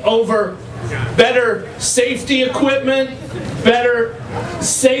negotiate over better safety equipment, better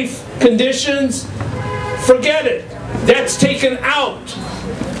safe conditions, forget it. That's taken out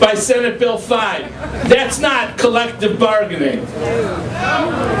by Senate Bill 5. That's not collective bargaining.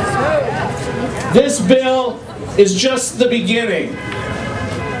 This bill is just the beginning.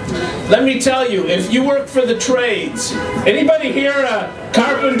 Let me tell you, if you work for the trades, anybody here a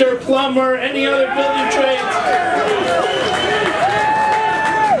carpenter, plumber, any other building trades?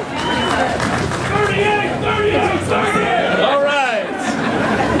 All right.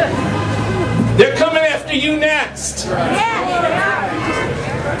 They're coming after you next.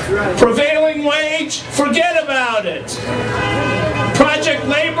 Prevailing wage, forget about it. Project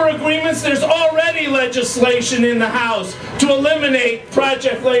labor agreements, there's already legislation in the House to eliminate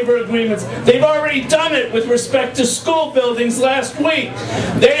project labor agreements. They've already done it with respect to school buildings last week.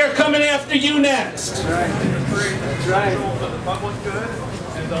 They are coming after you next. That's right.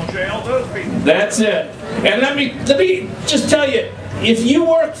 And they'll jail those people. That's it. And let me just tell you, if you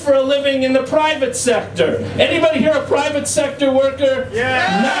work for a living in the private sector, anybody here a private sector worker?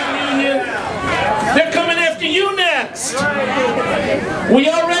 Yeah. Non-union? They're coming after you next. We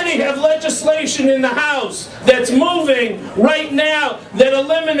already have legislation in the House that's moving right now that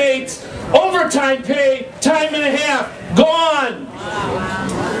eliminates overtime pay, time and a half. gone.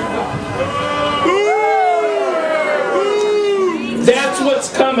 That's what's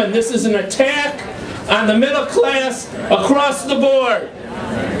coming. This is an attack on the middle class across the board.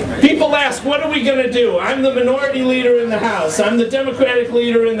 People ask, what are we going to do? I'm the minority leader in the House. I'm the Democratic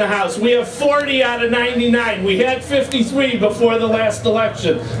leader in the House. We have 40 out of 99. We had 53 before the last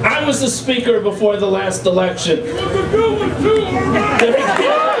election. I was the Speaker before the last election.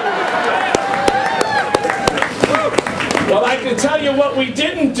 Well, I can tell you what we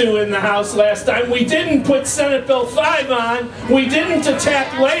didn't do in the House last time. We didn't put Senate Bill 5 on. We didn't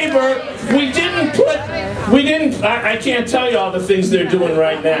attack labor. I can't tell you all the things they're doing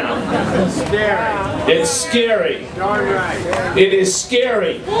right now. It's scary. It is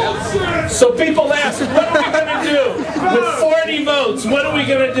scary. So people ask, what are we going to do? With 40 votes, what are we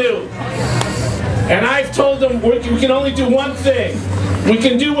going to do? And I've told them we can only do one thing. We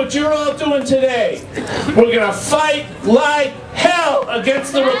can do what you're all doing today. We're going to fight like hell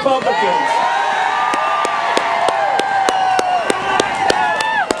against the Republicans.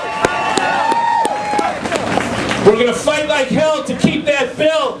 We're going to fight like hell to keep that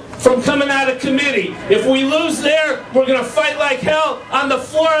bill from coming out of committee. If we lose there, we're going to fight like hell on the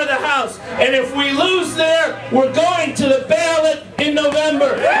floor of the House. And if we lose there, we're going to the ballot in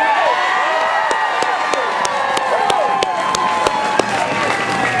November.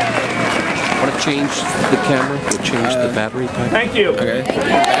 Want to change the camera? We'll change the battery type. Thank you. Okay.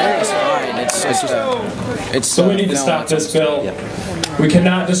 Battery's fine. So we need to stop this bill. Yeah. We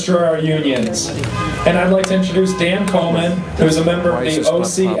cannot destroy our unions. And I'd like to introduce Dan Coleman, who's a member of the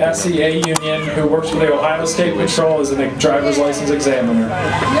OCSEA union, who works for the Ohio State Patrol as a driver's license examiner.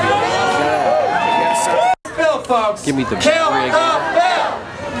 Bill, folks. Give me the Kill the bill.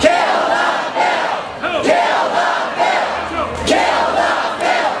 Kill the bill. Kill the bill. Kill the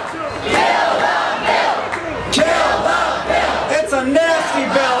bill. Kill the bill. Kill the bill. It's a nasty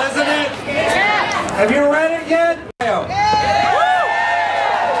bill, isn't it? Yeah. Have you read it yet?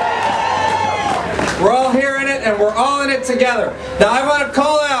 We're all hearing it, and we're all in it together. Now, I want to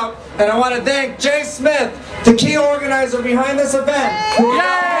call out, and I want to thank Jay Smith, the key organizer behind this event. Thank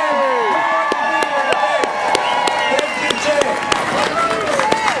you, Jay.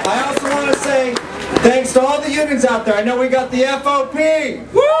 I also want to say thanks to all the unions out there. I know we got the FOP.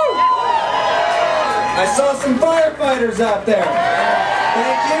 Woo! I saw some firefighters out there.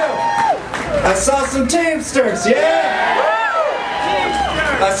 Thank you. I saw some Teamsters. Yeah.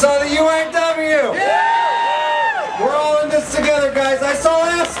 I saw the UAW. Yeah. We're all in this together, guys. I saw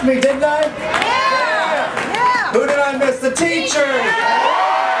Ask Me, didn't I? Yeah. Who did I miss? The teachers.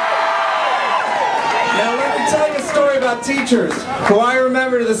 Now let me tell you a story about teachers who I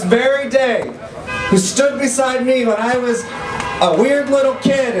remember to this very day, who stood beside me when I was a weird little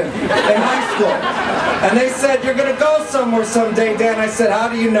kid in high school. And they said, you're going to go somewhere someday, Dan. I said, how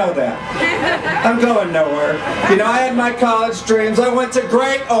do you know that? I'm going nowhere. You know, I had my college dreams. I went to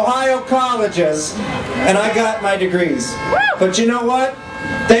great Ohio colleges, and I got my degrees. But you know what?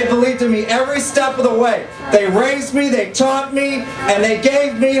 They believed in me every step of the way. They raised me, they taught me, and they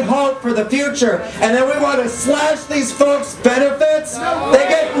gave me hope for the future. And then we want to slash these folks' benefits? They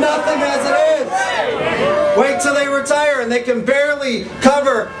get nothing as it is. Wait till they retire and they can barely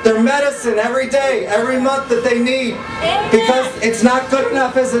cover their medicine every day, every month that they need, because it's not good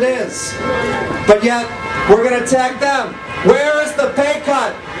enough as it is. But yet, we're going to attack them. Where is the pay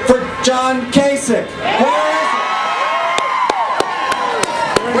cut for John Kasich?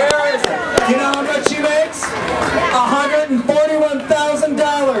 Where is it? You know how much he makes?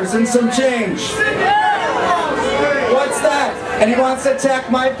 $141,000 and some change. What's that? And he wants to attack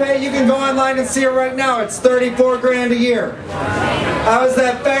my pay? You can go online and see it right now. It's $34 grand a year. How is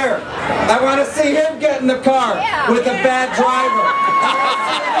that fair? I want to see him get in the car with a bad driver. I want to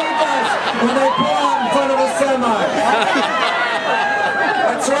see what he does when they pull out in front of a semi.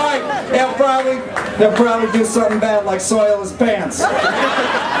 That's right. They'll probably do something bad like soil his pants.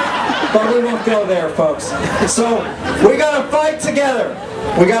 But we won't go there, folks. So we got to fight together.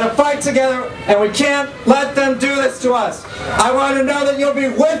 We got to fight together, and we can't let them do this to us. I want to know that you'll be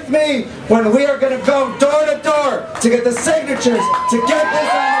with me when we are going to go door to door to get the signatures to get this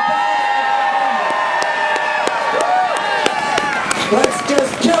on the ballot. Let's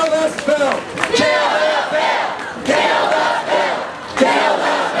just kill this bill. Kill this bill. Kill the bill. Kill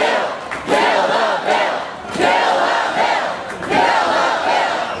the bill. Kill the bill. Kill the bill. Kill the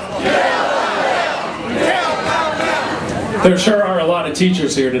bill. Kill the bill. There sure are a lot of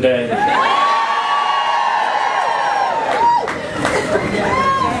teachers here today.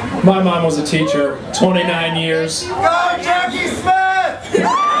 My mom was a teacher, 29 years. Go, Jackie Smith!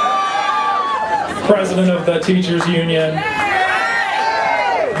 president of the teachers union.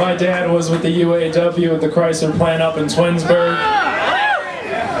 My dad was with the UAW at the Chrysler plant up in Twinsburg.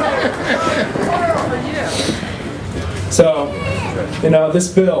 So, you know,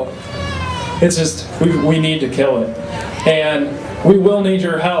 this bill, it's just, we need to kill it. And we will need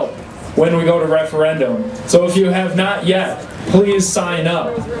your help when we go to referendum. So if you have not yet, please sign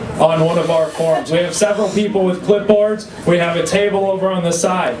up on one of our forms. We have several people with clipboards. We have a table over on the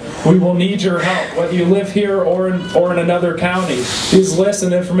side. We will need your help, whether you live here or in another county. These lists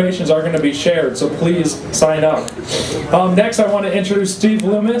and information are going to be shared, so please sign up. Next, I want to introduce Steve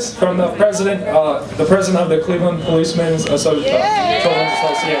Loomis, from the president of the Cleveland Policemen's Children's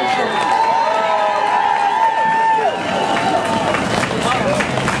Association.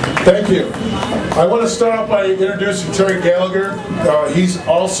 Thank you. I want to start out by introducing Terry Gallagher. He's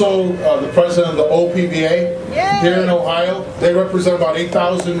also the president of the OPVA here in Ohio. They represent about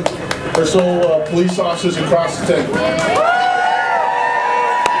 8,000 or so police officers across the state.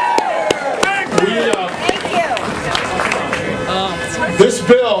 This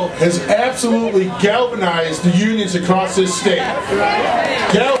bill has absolutely galvanized the unions across this state.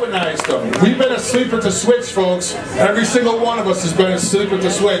 Galvanized them. We've been asleep at the switch, folks. Every single one of us has been asleep at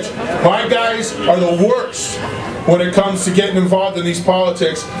the switch. My guys are the worst when it comes to getting involved in these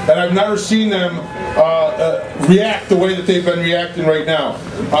politics, and I've never seen them react the way that they've been reacting right now.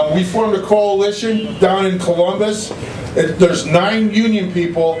 We formed a coalition down in Columbus. There's 9 union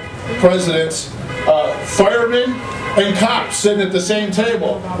people, presidents, firemen, and cops sitting at the same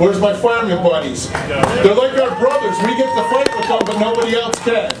table. Where's my fireman buddies? They're like our brothers. We get to fight with them, but nobody else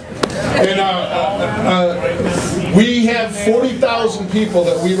can. And we have 40,000 people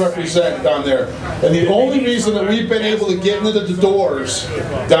that we represent down there. And the only reason that we've been able to get into the doors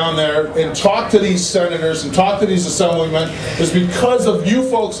down there and talk to these senators and talk to these assemblymen is because of you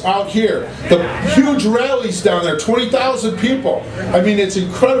folks out here. The huge rallies down there, 20,000 people. I mean, it's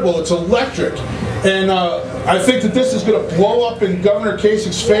incredible. It's electric. And I think that this is going to blow up in Governor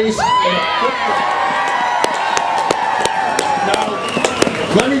Kasich's face. Now,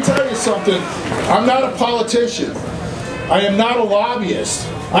 let me tell you something. I'm not a politician. I am not a lobbyist.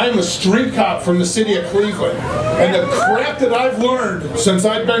 I am a street cop from the city of Cleveland. And the crap that I've learned since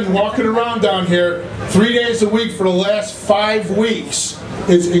I've been walking around down here 3 days a week for the last 5 weeks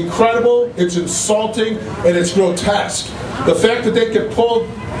is incredible, it's insulting, and it's grotesque. The fact that they could pull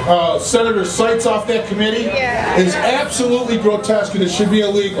Senator Seitz off that committee is absolutely grotesque, and it should be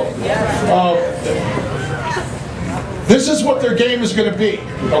illegal. This is what their game is going to be,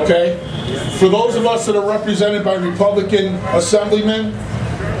 okay? For those of us that are represented by Republican assemblymen,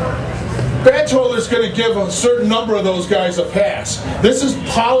 Batchelder's going to give a certain number of those guys a pass. This is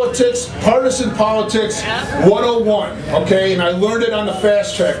politics, partisan politics 101, okay? And I learned it on the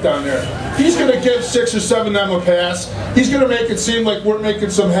fast track down there. He's going to give 6 or 7 of them a pass. He's going to make it seem like we're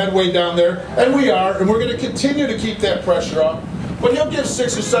making some headway down there, and we are, and we're going to continue to keep that pressure up. But he'll give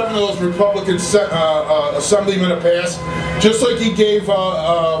 6 or 7 of those Republican assemblymen a pass, just like he gave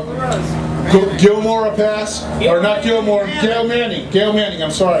Gilmore a pass, or not Gilmore, Gail Manning,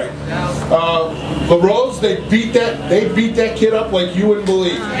 I'm sorry. LaRose, they beat that kid up like you wouldn't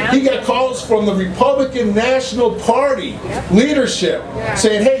believe. He got calls from the Republican National Party leadership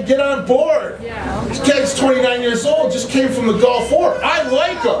saying, hey, get on board. This guy's 29 years old, just came from the Gulf War. I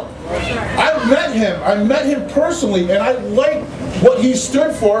like him. I met him personally, and I like what he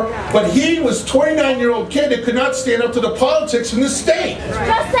stood for, but he was a 29-year-old kid that could not stand up to the politics in this state.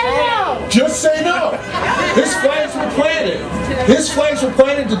 Just say no. Just say no. His flags were planted. His flags were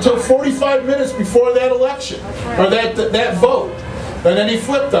planted until 45 minutes before that election, or that vote. And then he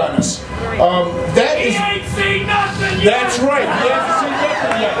flipped on us. He ain't seen nothing yet. That's right. He hasn't seen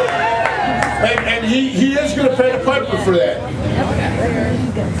nothing yet. And he is going to pay the piper for that.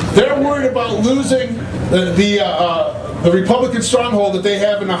 They're worried about losing the Republican stronghold that they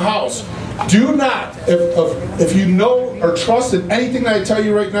have in the House. Do not, if you know or trust in anything that I tell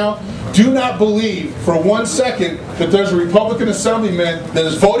you right now, do not believe for 1 second that there's a Republican assemblyman that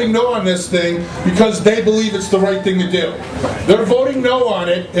is voting no on this thing because they believe it's the right thing to do. They're voting no on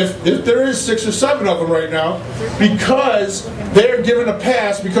it, if there is 6 or 7 of them right now, because they're given a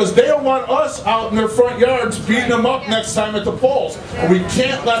pass, because they don't want us out in their front yards beating them up next time at the polls. And we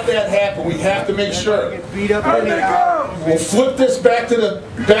can't let that happen. We have to make sure. We'll flip this back to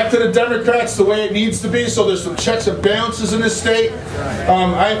the Democrats the way it needs to be, so there's some checks and balances in this state.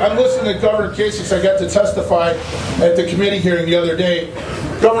 I'm listening to Governor Kasich. I got to testify at the committee hearing the other day.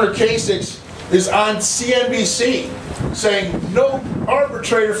 Governor Kasich is on CNBC saying no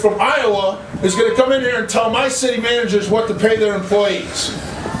arbitrator from Iowa is going to come in here and tell my city managers what to pay their employees.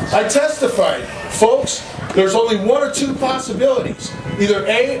 I testified, folks, there's only one or two possibilities. Either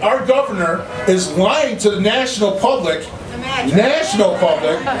A, our governor is lying to the national public,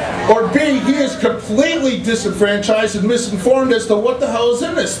 or B, he is completely disenfranchised and misinformed as to what the hell is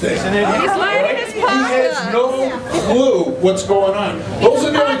in this thing. He's learning his He has no clue what's going on. Those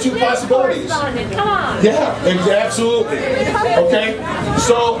are the only two possibilities. Come on. Yeah, absolutely. Okay?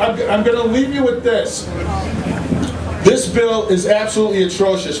 So I'm going to leave you with this. This bill is absolutely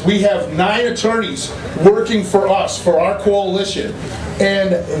atrocious. We have 9 attorneys working for us, for our coalition.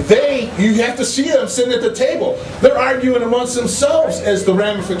 And you have to see them sitting at the table. They're arguing amongst themselves as the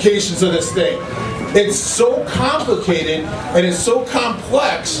ramifications of this thing. It's so complicated and it's so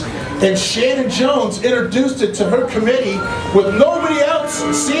complex. And Shannon Jones introduced it to her committee with nobody else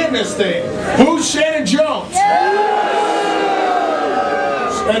seeing this thing. Who's Shannon Jones?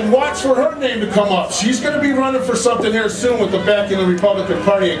 And watch for her name to come up. She's going to be running for something here soon with the backing of the Republican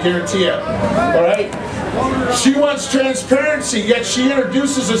Party, I guarantee it. All right? She wants transparency, yet she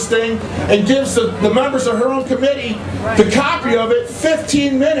introduces this thing and gives the members of her own committee the copy of it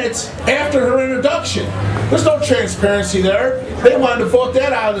 15 minutes after her introduction. There's no transparency there. They wanted to vote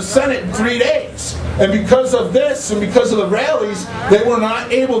that out of the Senate in 3 days. And because of this and because of the rallies, they were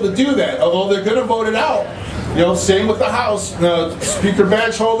not able to do that, although they're going to vote it out. You know, same with the House. Speaker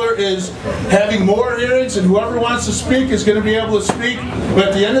Batchelder is having more hearings, and whoever wants to speak is going to be able to speak. But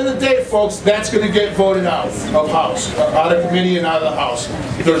at the end of the day, folks, that's going to get voted out of House, out of committee and out of the House.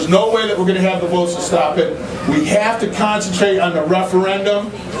 There's no way that we're going to have the votes to stop it. We have to concentrate on the referendum.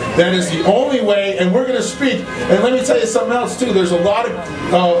 That is the only way, and we're going to speak. And let me tell you something else, too. There's a lot of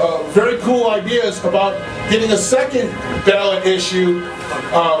very cool ideas about getting a second ballot issue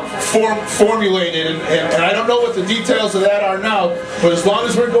formulated, and I don't know what the details of that are now, but as long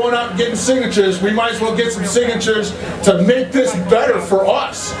as we're going out and getting signatures, we might as well get some signatures to make this better for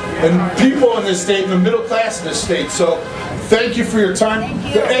us and people in this state and the middle class in this state. So thank you for your time.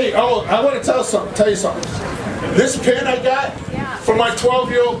 Hey, I want to tell you something. This pen I got for my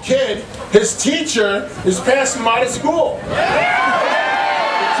 12-year-old kid, his teacher is passing him out of school.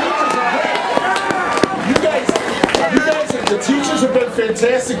 The teachers have been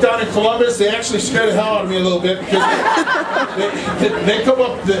fantastic down in Columbus. They actually scared the hell out of me a little bit because they come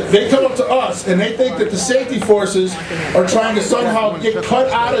up to us and they think that the safety forces are trying to somehow get cut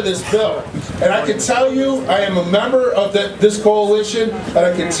out of this bill. And I can tell you, I am a member of this coalition, and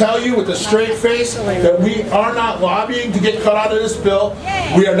I can tell you with a straight face that we are not lobbying to get cut out of this bill.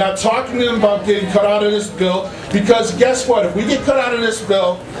 We are not talking to them about getting cut out of this bill because guess what? If we get cut out of this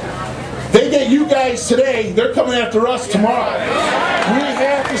bill, they get you guys today, they're coming after us tomorrow. We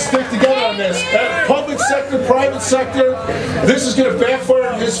have to stick together on this. Public sector, private sector, this is going to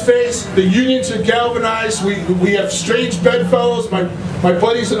backfire in his face. The unions are galvanized. We have strange bedfellows. My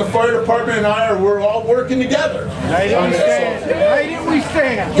buddies in the fire department and we're all working together. United we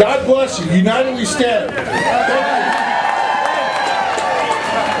stand. God bless you. United we stand.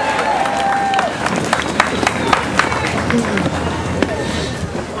 Thank you.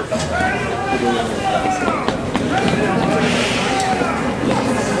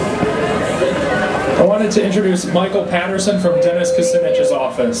 I wanted to introduce Michael Patterson from Dennis Kucinich's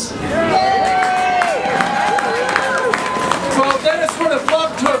office. Well, Dennis would have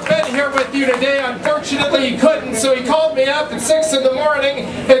loved to have been here with you today. Unfortunately, he couldn't, so he called me up at 6 in the morning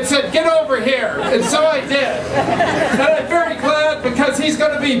and said, "Get over here." And so I did. And I'm very glad because he's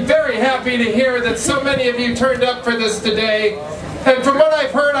going to be very happy to hear that so many of you turned up for this today. And from what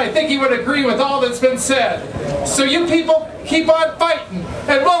I've heard, I think he would agree with all that's been said. So you people keep on fighting,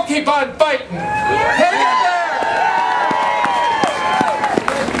 and we'll keep on fighting. Hang in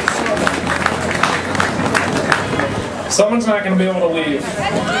there! Someone's not going to be able to leave.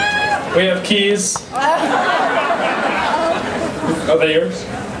 We have keys. Are they yours?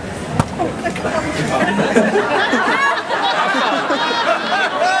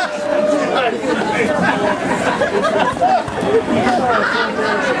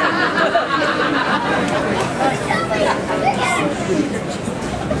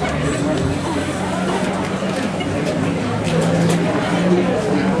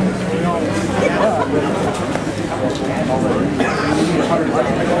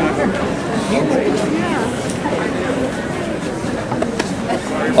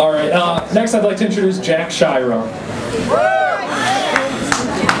 All right, next I'd like to introduce Jack Shiro.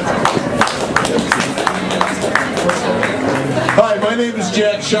 Hi, my name is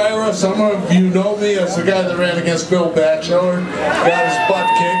Jack Shiro. Some of you know me as the guy that ran against Bill Batchelder, got his butt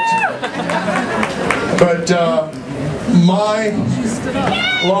kicked. But my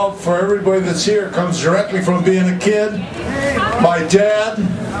love for everybody that's here comes directly from being a kid. My dad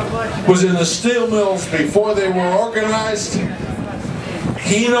was in the steel mills before they were organized.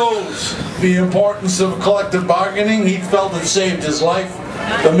 He knows the importance of collective bargaining. He felt it saved his life.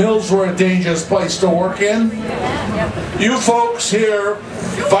 The mills were a dangerous place to work in. You folks here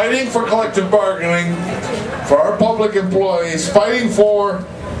fighting for collective bargaining, for our public employees, fighting for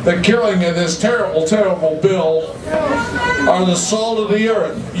the killing of this terrible, terrible bill, are the salt of the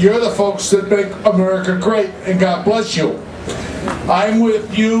earth. You're the folks that make America great, and God bless you. I'm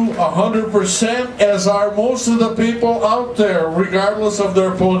with you 100%, as are most of the people out there, regardless of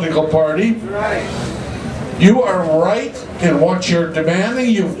their political party. You are right in what you're demanding.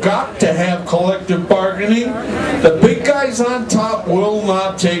 You've got to have collective bargaining. The big guys on top will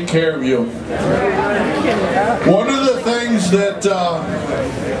not take care of you. One of the things that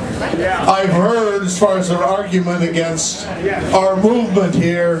I've heard as far as an argument against our movement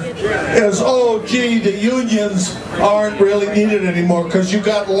here is, oh gee, the unions aren't really needed anymore because you've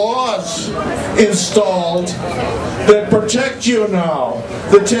got laws installed that protect you now,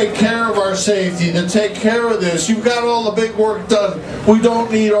 that take care of our safety, that take care of this. You've got all the big work done. We don't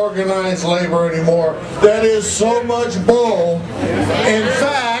need organized labor anymore. That is so much bull. In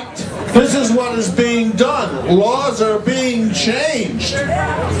fact, this is what is being done. Laws are being changed.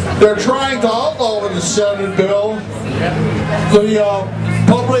 They're trying to outlaw in the Senate bill the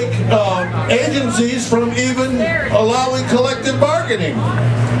public agencies from even allowing collective bargaining.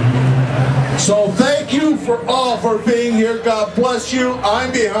 So thank you for all for being here. God bless you.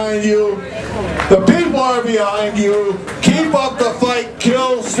 I'm behind you. The people are behind you. Keep up the fight.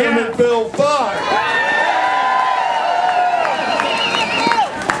 Kill Senate Bill 5.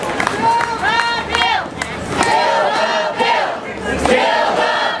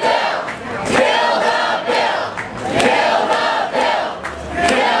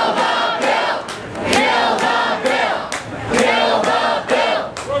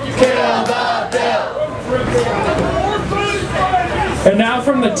 And now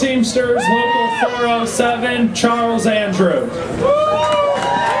from the Teamsters, Local 407, Charles Andrew.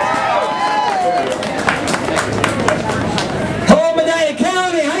 Hello, Medina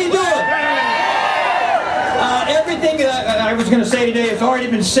County. How you doing? Everything that I was going to say today has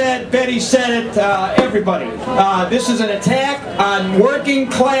already been said. Betty said it. Everybody. This is an attack on working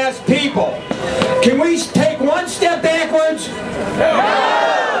class people. Can we take one step backwards?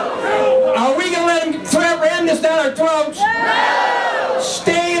 No! Are we going to let them ram this down our throats? No!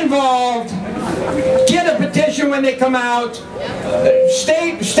 Stay involved. Get a petition when they come out.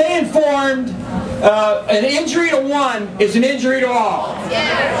 Stay informed. An injury to one is an injury to all.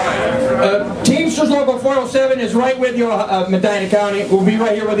 Teamsters Local 407 is right with you, Medina County. We'll be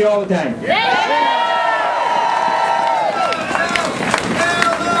right here with you all the time.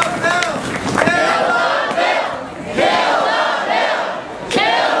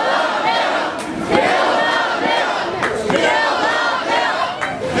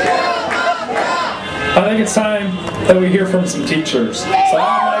 I think it's time that we hear from some teachers. So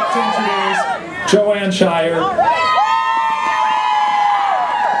I'd like to introduce Joanne Shire.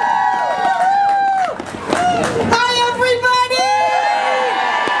 Hi, everybody!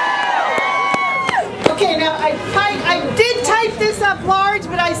 Okay, now I did type this up large,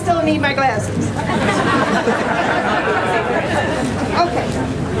 but I still need my glasses. Okay.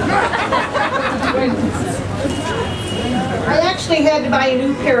 I actually had to buy a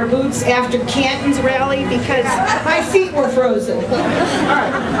new pair of boots after Canton's rally because my feet were frozen. All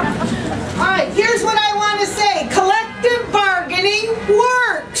right, here's what I want to say. Collective bargaining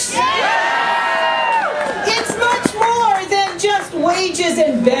works. It's much more than just wages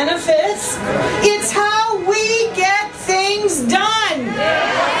and benefits. It's how we get things done.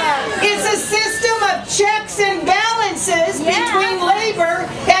 It's a system of checks and balances between labor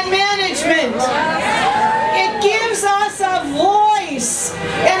and management. It gives us a voice,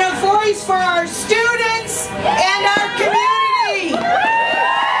 and a voice for our students and our community.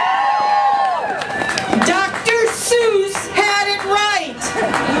 Dr. Seuss had it right.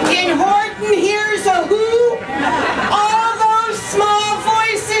 In Horton, here's a who. All those small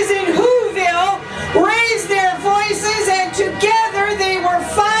voices in Whoville raised their voices, and together they were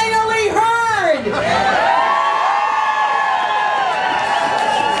finally heard.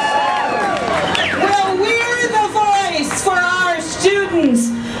 For our students.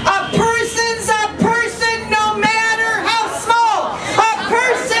 A person's a person no matter how small. A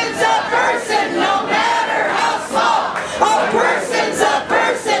person's a person no matter how small. A person's a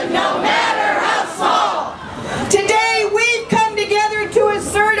person no matter how small. Today we've come together to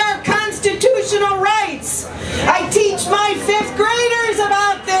assert our constitutional rights. I teach my 5th graders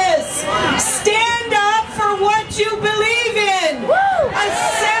about this. Stand up for what you believe in.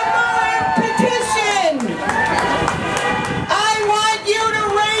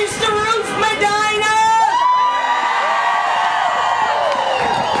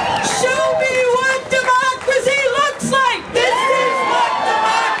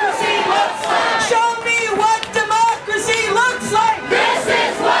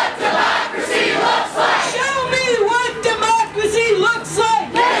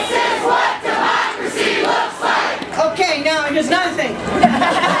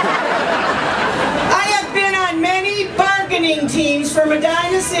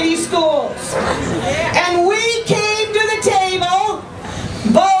 the city schools. And we came to the table,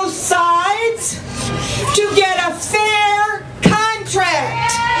 both sides, to get a fair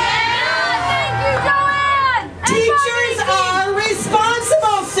contract. Teachers are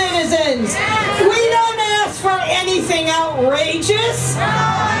responsible citizens. We don't ask for anything outrageous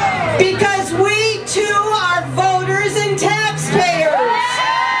because we too are voters and taxpayers.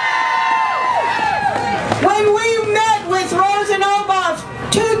 When we met with Rosa Oboff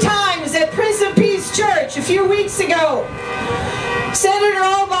 2 times at Prince of Peace Church a few weeks ago, Senator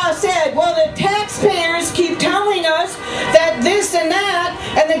Oboff said, well, the taxpayers keep telling us that this and that,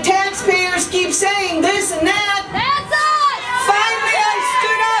 and the taxpayers keep saying this and that. That's us! Finally, I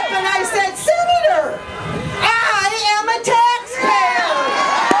stood up and I said, Senator, I am a taxpayer.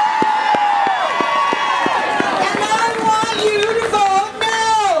 And I want you to vote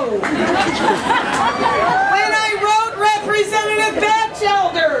no. When I wrote Representative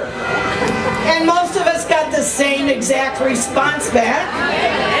Batchelder, and most of us got the same exact response back,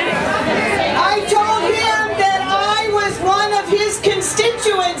 I told him that I was one of his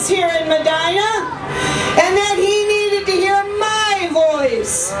constituents here in Medina and that he needed to hear my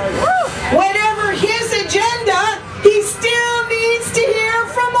voice. Whatever his agenda, he still needs to hear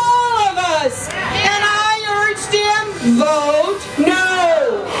from all of us. And I urged him, vote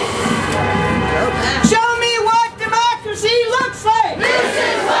no. Show me what democracy looks like. This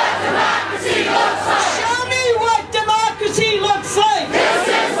is what democracy looks like. Show me what democracy looks like. This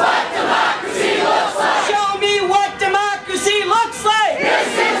is what democracy looks like. Show me what democracy looks like.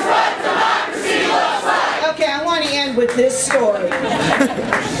 This is what democracy looks like. Okay, I want to end with this story.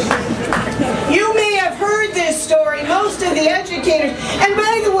 You may have heard this story, most of the educators. And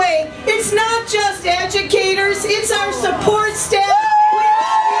by the way, it's not just educators, it's our support staff.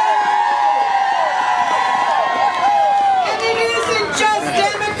 And it isn't just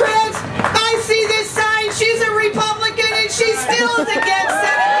Democrats. I see this sign, she's a Republican and she still is against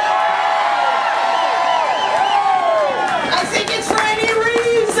Senate. I think it's for any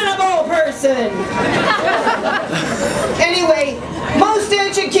reasonable person. Anyway, most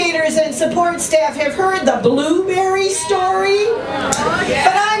educators and support staff have heard the blueberry story,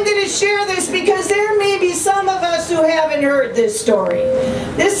 but I'm going to share this because there may be some of us who haven't heard this story.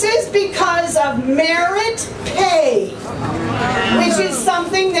 This is because of merit pay, which is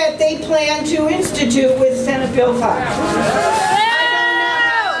something that they plan to institute with Senate Bill 5. I don't know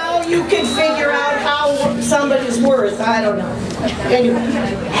how you can figure out how somebody's worth. I don't know. Anyway,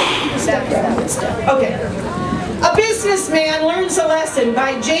 step. Okay. A Businessman Learns a Lesson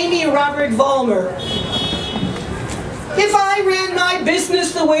by Jamie Robert Vollmer. If I ran my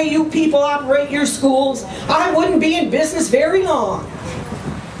business the way you people operate your schools, I wouldn't be in business very long.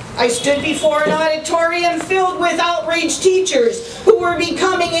 I stood before an auditorium filled with outraged teachers who were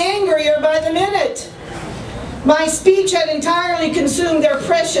becoming angrier by the minute. My speech had entirely consumed their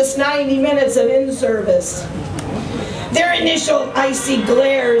precious 90 minutes of in-service. Their initial icy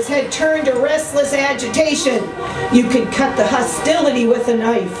glares had turned to restless agitation. You could cut the hostility with a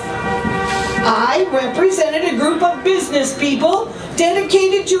knife. I represented a group of business people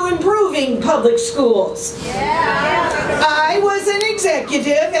dedicated to improving public schools. I was an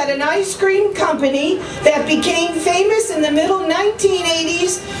executive at an ice cream company that became famous in the middle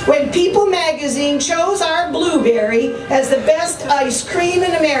 1980s when People magazine chose our blueberry as the best ice cream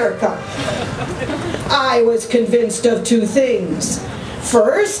in America. I was convinced of 2 things.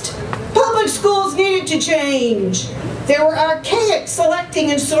 First, public schools needed to change. There were archaic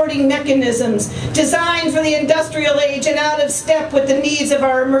selecting and sorting mechanisms designed for the industrial age and out of step with the needs of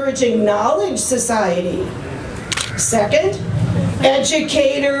our emerging knowledge society. Second,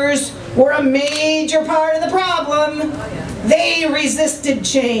 educators were a major part of the problem. They resisted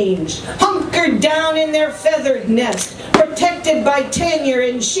change, hunkered down in their feathered nest, protected by tenure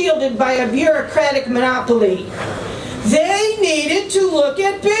and shielded by a bureaucratic monopoly. They needed to look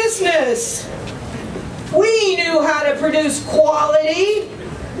at business. We knew how to produce quality,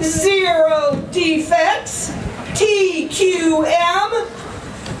 0 defects, TQM,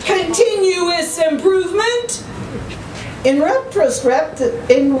 continuous improvement. In retrospect,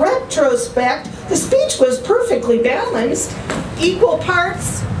 the speech was perfectly balanced, equal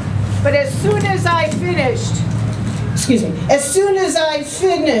parts, but as soon as I finished,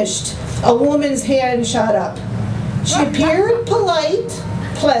 a woman's hand shot up. She appeared polite,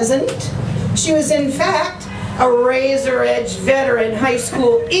 pleasant. She was in fact a razor-edged veteran high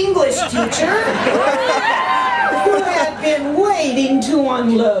school English teacher who had been waiting to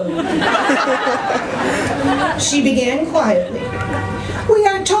unload. She began quietly. "We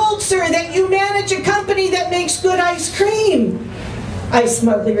are told, sir, that you manage a company that makes good ice cream. I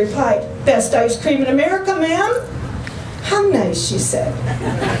smugly replied, "Best ice cream in America, ma'am." "How nice," she said.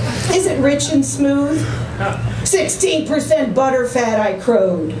 "Is it rich and smooth?" 16% butterfat, I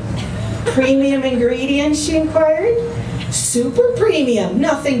crowed. "Premium ingredients?" she inquired. "Super premium,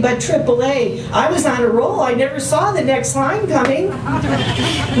 nothing but AAA. I was on a roll. I never saw the next line coming."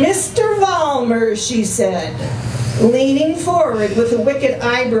 "Mr. Vollmer," she said, leaning forward with a wicked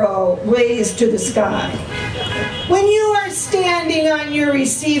eyebrow raised to the sky. "When you are standing on your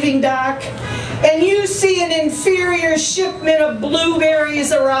receiving dock and you see an inferior shipment of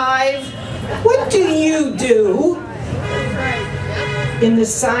blueberries arrive, what do you do?" In the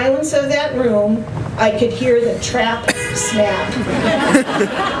silence of that room, I could hear the trap snap.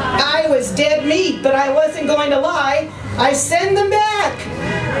 I was dead meat, but I wasn't going to lie. I send them back.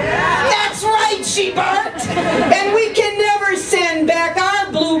 "That's right," she barked. "And we can never send back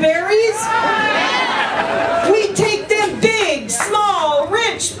our blueberries. We take them big, small,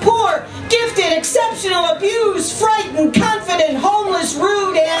 rich, poor, gifted, exceptional, abused, frightened, confident, homeless,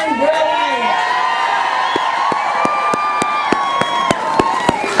 rude, and brilliant.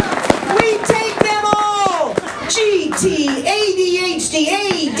 We take them all. GT, ADHD,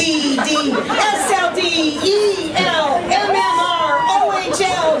 ADD, SLD, EL, MMR,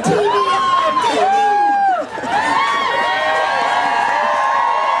 OHL, TBI, DD.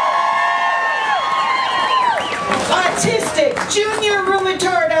 Autistic, junior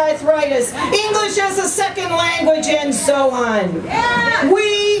rheumatoid arthritis, English as a second language, and so on.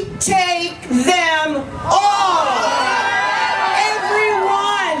 We take them all.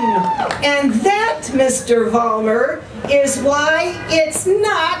 Everyone. And that, Mr. Vollmer, is why it's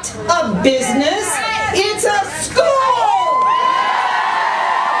not a business, it's a school!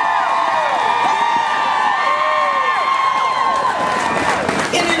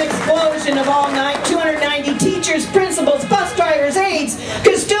 In an explosion of all night, 290 teachers, principals, bus drivers, aides,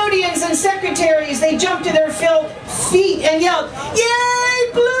 custodians, and secretaries, they jumped to their feet and yelled,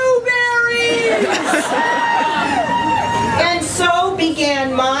 "Yay, blueberries!" And so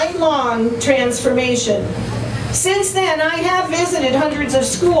began my long transformation. Since then, I have visited hundreds of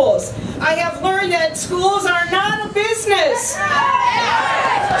schools. I have learned that schools are not a business.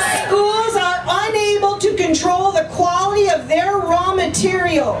 Schools are unable to control the quality of their raw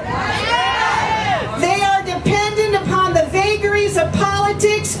material. They are dependent upon the vagaries of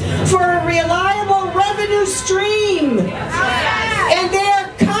politics for a reliable revenue stream. And they are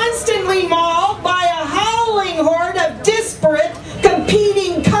constantly mauled by a howling horde of disparate,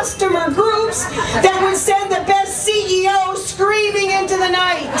 competing customer groups that would send the best CEO screaming into the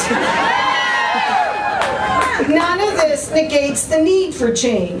night. None of this negates the need for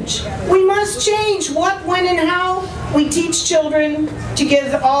change. We must change what, when, and how we teach children to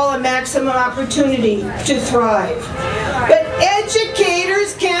give all a maximum opportunity to thrive. But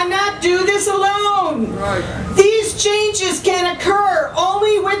educators cannot do this alone. These changes can occur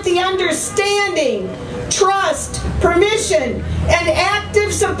only with the understanding, trust, permission, and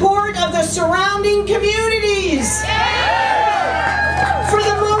active support of the surrounding communities. For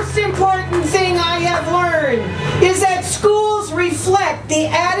the most important thing I have learned is that schools reflect the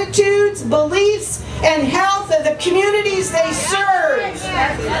attitudes, beliefs, and health of the communities they serve.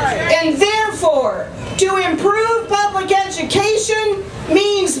 And therefore, to improve public education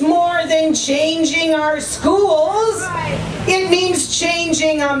means more than changing our schools. It means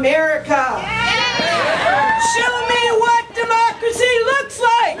changing America. Show me what democracy looks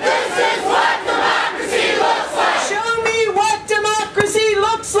like. This is what democracy looks like. Show me what democracy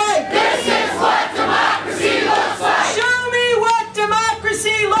looks like. This is what democracy looks like. Show me what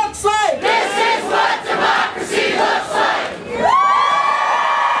democracy looks like. This is what democracy looks like.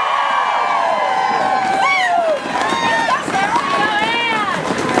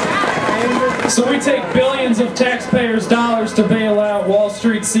 So we take billions of taxpayers' dollars to bail out Wall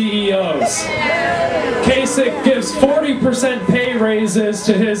Street CEOs. Kasich gives 40% pay raises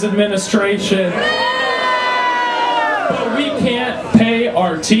to his administration. But we can't pay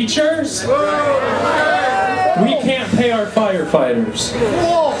our teachers. We can't pay our firefighters.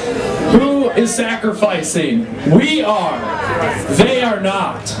 Who is sacrificing? We are. They are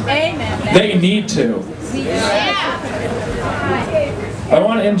not. They need to. I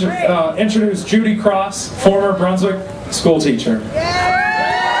want to introduce Judy Cross, former Brunswick school teacher.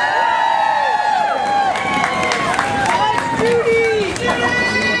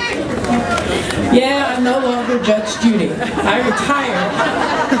 Yeah, I'm no longer Judge Judy. I retired.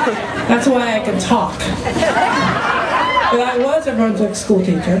 That's why I can talk. But I was a Brunswick school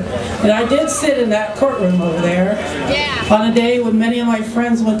teacher, and I did sit in that courtroom over there on a day when many of my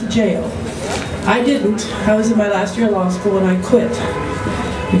friends went to jail. I didn't. I was in my last year of law school and I quit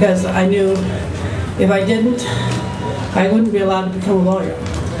because I knew if I didn't, I wouldn't be allowed to become a lawyer.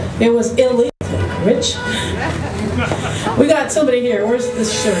 It was illegal. Rich? We got somebody here. Where's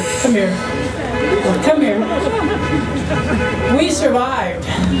this shirt? Come here. Come here. We survived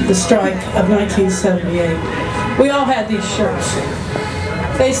the strike of 1978. We all had these shirts.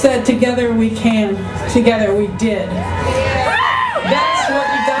 They said, together we can, together we did. That's what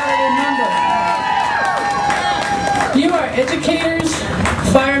you gotta remember. You are educators,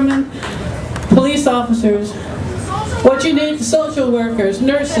 firemen, police officers, what you need, social workers,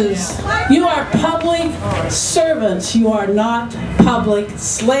 nurses. You are public servants. You are not public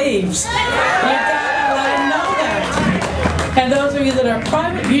slaves. You gotta let them know that. And those of you that are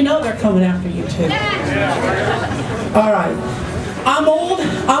private, you know they're coming after you too. All right. I'm old.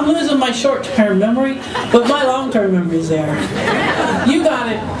 I'm losing my short-term memory, but my long-term memory is there. You got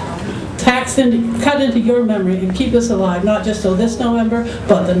it. Cut into your memory and keep us alive, not just till this November,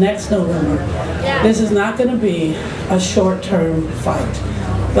 but the next November. This is not going to be a short-term fight,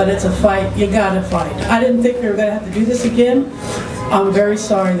 but it's a fight you got to fight. I didn't think we were going to have to do this again. I'm very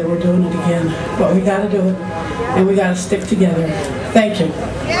sorry that we're doing it again, but we got to do it, and we got to stick together. Thank you.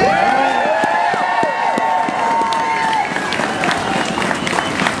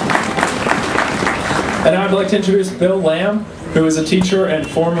 And I'd like to introduce Bill Lamb, who is a teacher and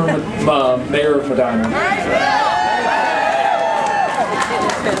former mayor of Medina.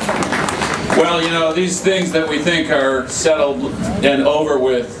 Well, you know, these things that we think are settled and over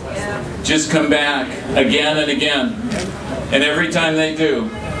with just come back again and again. And every time they do,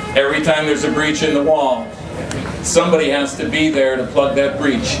 every time there's a breach in the wall, somebody has to be there to plug that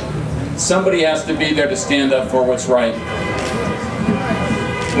breach. Somebody has to be there to stand up for what's right.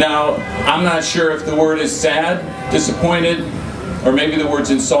 Now, I'm not sure if the word is sad, disappointed, or maybe the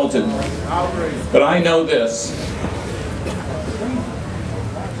word's insulted. But I know this.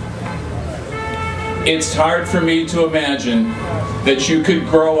 It's hard for me to imagine that you could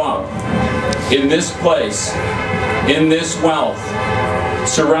grow up in this place, in this wealth,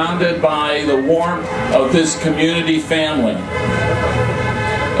 surrounded by the warmth of this community family,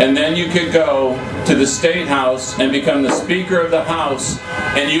 and then you could go to the State House and become the Speaker of the House,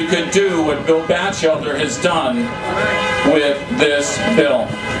 and you could do what Bill Batchelder has done with this bill.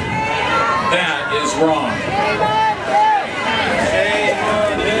 That is wrong.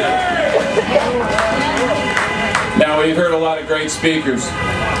 Now, we've heard a lot of great speakers,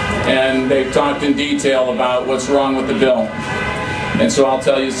 and they've talked in detail about what's wrong with the bill. And so I'll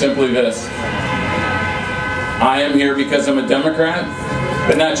tell you simply this. I am here because I'm a Democrat,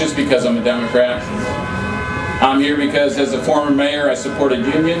 but not just because I'm a Democrat. I'm here because as a former mayor I supported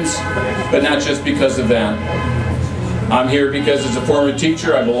unions, but not just because of that. I'm here because as a former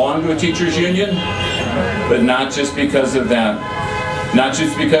teacher I belong to a teachers union, but not just because of that. Not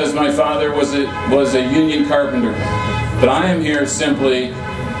just because my father was a union carpenter, but I am here simply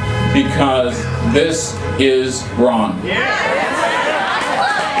because this is wrong.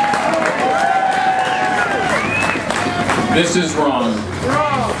 This is wrong.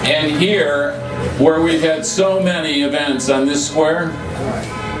 And here, where we've had so many events on this square,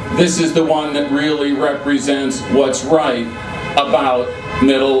 this is the one that really represents what's right about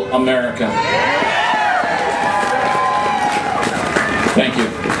Middle America. Thank you.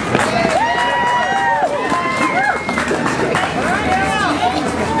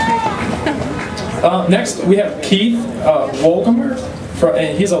 Next, we have Keith Wolgemer.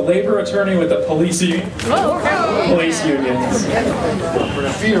 He's a labor attorney with the police unions.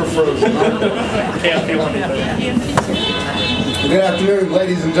 Feet are frozen. Can't feel anything. Good afternoon,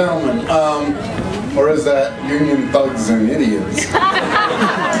 ladies and gentlemen. Or is that union thugs and idiots?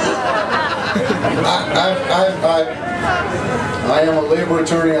 I am a labor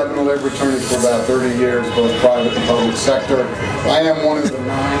attorney. I've been a labor attorney for about 30 years, both private and public sector. I am one of the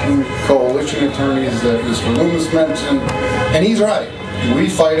 9 coalition attorneys that Mr. Loomis mentioned, and he's right. We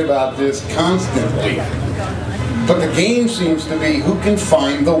fight about this constantly. But the game seems to be who can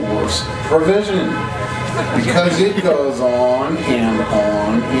find the worst provision. Because it goes on and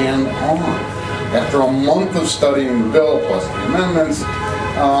on and on. After a month of studying the bill plus the amendments,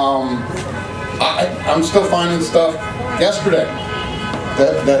 I'm still finding stuff yesterday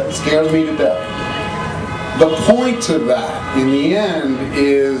that scares me to death. The point to that, in the end,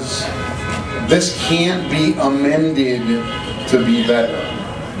 is this can't be amended to be better.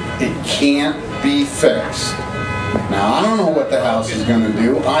 It can't be fixed. Now, I don't know what the House is going to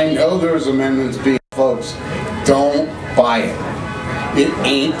do. I know there's amendments being, folks, don't buy it. It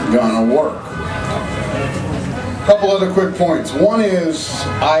ain't gonna work. A couple other quick points. One is,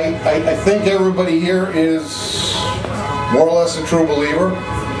 I think everybody here is more or less a true believer.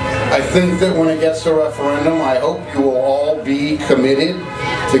 I think that when it gets to referendum, I hope you will all be committed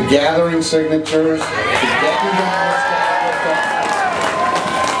to gathering signatures, to getting ballots.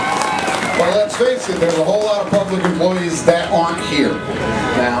 Well, let's face it, there's a whole lot of public employees that aren't here.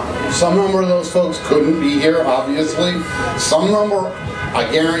 Now, some number of those folks couldn't be here, obviously. Some number, I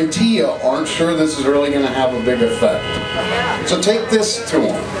guarantee you, aren't sure this is really going to have a big effect. So take this to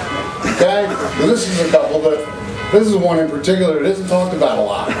them, okay? This is a couple that, this is one in particular that isn't talked about a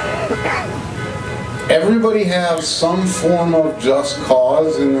lot. Everybody has some form of just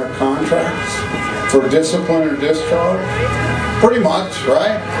cause in their contracts for discipline or discharge? Pretty much,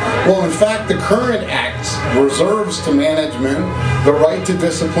 right? Well, in fact, the current act reserves to management the right to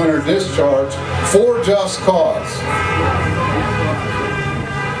discipline or discharge for just cause.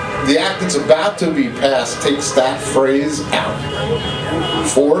 The act that's about to be passed takes that phrase out.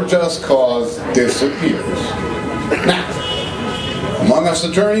 For just cause disappears. Now, among us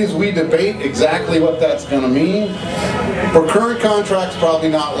attorneys, we debate exactly what that's going to mean. For current contracts, probably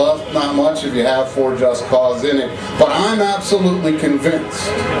not much if you have for just cause in it. But I'm absolutely convinced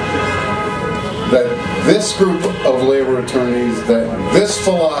that this group of labor attorneys, that this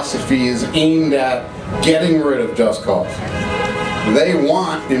philosophy is aimed at getting rid of just cause. They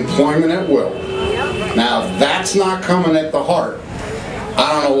want employment at will. Now, if that's not coming at the heart, I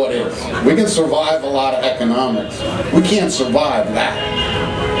don't know what is. We can survive a lot of economics. We can't survive that.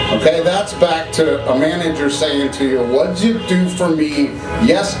 Okay, that's back to a manager saying to you, what'd you do for me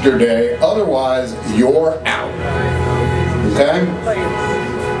yesterday? Otherwise, you're out. Okay?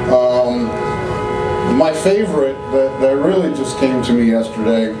 My favorite that really just came to me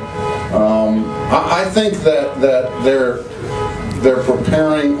yesterday, I think that they're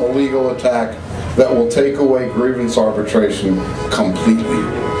preparing a legal attack that will take away grievance arbitration completely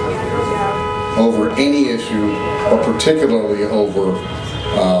over any issue, or particularly over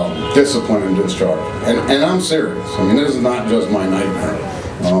discipline and discharge. And I'm serious. I mean, this is not just my nightmare.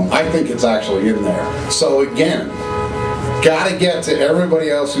 I think it's actually in there. So again, got to get to everybody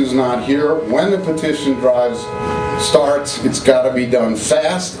else who's not here. When the petition drive starts, it's got to be done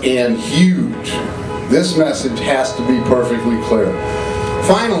fast and huge. This message has to be perfectly clear.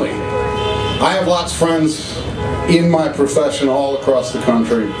 Finally, I have lots of friends in my profession all across the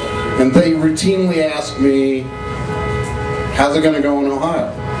country, and they routinely ask me, how's it going to go in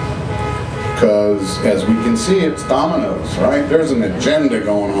Ohio? Because, as we can see, it's dominoes, right? There's an agenda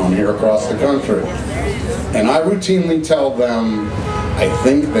going on here across the country. And I routinely tell them, I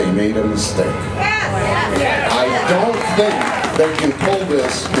think they made a mistake. I don't think they can pull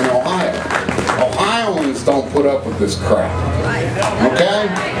this in Ohio. Ohioans don't put up with this crap. Okay?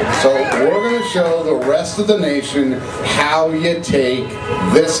 So we're going to show the rest of the nation how you take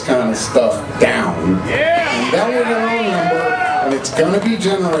this kind of stuff down. And then we're going to remember, and it's going to be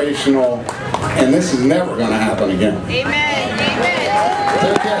generational, and this is never going to happen again. Amen. Amen.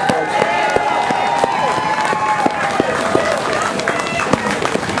 Take care, folks.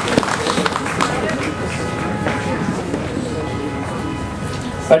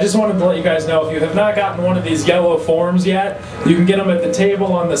 I just wanted to let you guys know, if you have not gotten one of these yellow forms yet, you can get them at the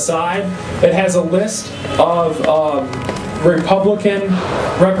table on the side. It has a list of Republican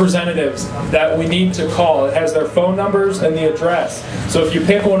representatives that we need to call. It has their phone numbers and the address. So if you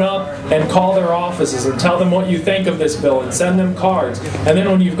pick one up and call their offices and tell them what you think of this bill and send them cards, and then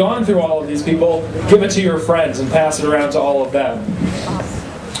when you've gone through all of these people, give it to your friends and pass it around to all of them.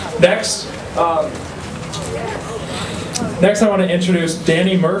 Next I want to introduce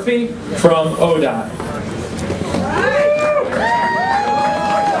Danny Murphy from ODOT.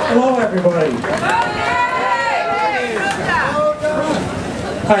 Hello, everybody.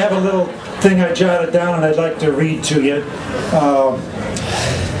 I have a little thing I jotted down and I'd like to read to you.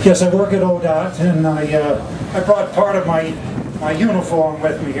 Yes, I work at ODOT, and I brought part of my uniform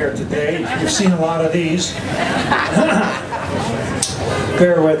with me here today. You've seen a lot of these.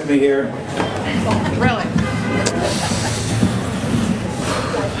 Bear with me here. Really?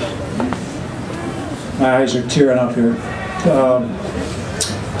 My eyes are tearing up here.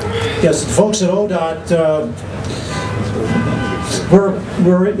 Yes, the folks at ODOT,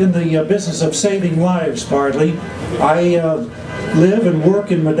 we're in the business of saving lives, partly. I live and work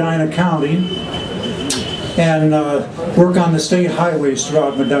in Medina County and work on the state highways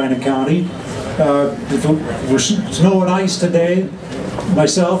throughout Medina County. If it were snow and ice today,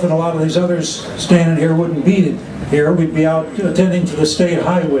 myself and a lot of these others standing here wouldn't be here. We'd be out attending to the state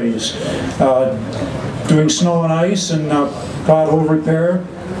highways, doing snow and ice and pothole repair,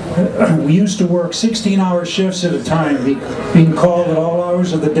 We used to work 16-hour shifts at a time, being called at all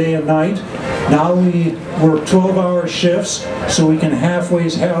hours of the day and night. Now we work 12-hour shifts so we can halfway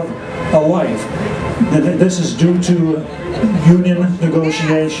have a life. This is due to union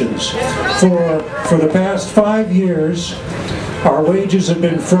negotiations. For the past 5 years, our wages have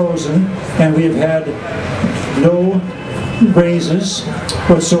been frozen and we have had no raises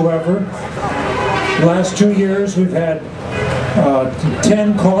whatsoever. The last 2 years we've had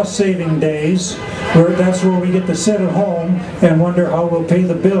 10 cost-saving days, that's where we get to sit at home and wonder how we'll pay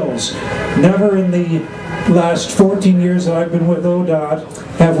the bills. Never in the last 14 years that I've been with ODOT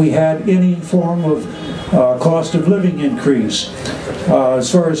have we had any form of cost of living increase.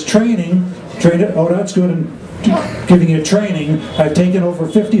 As far as training, ODOT's good in giving you training. I've taken over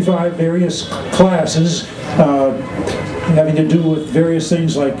 55 various classes having to do with various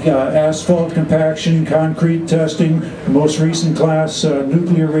things like asphalt compaction, concrete testing, the most recent class,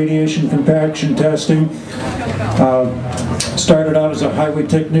 nuclear radiation compaction testing. Started out as a highway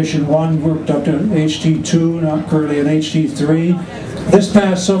technician 1, worked up to HT2, now currently an HT3. This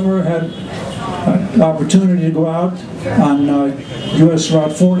past summer had an opportunity to go out on US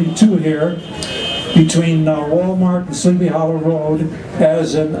Route 42 here between Walmart and Sleepy Hollow Road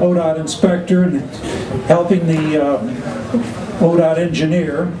as an ODOT inspector and helping the ODOT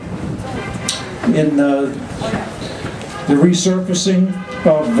engineer in the resurfacing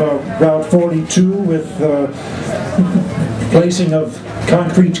of Route 42 with placing of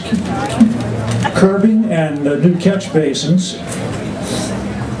concrete curbing and new catch basins.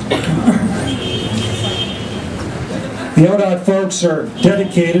 The ODOT folks are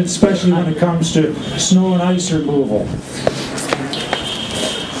dedicated, especially when it comes to snow and ice removal.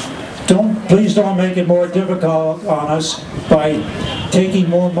 Please don't make it more difficult on us by taking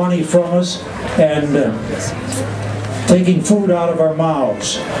more money from us and taking food out of our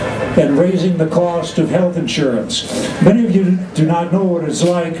mouths and raising the cost of health insurance. Many of you do not know what it's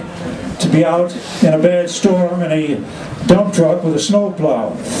like to be out in a bad storm in a dump truck with a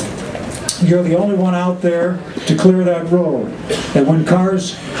snowplow. You're the only one out there to clear that road. And when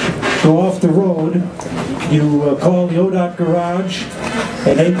cars go off the road, you call the ODOT garage,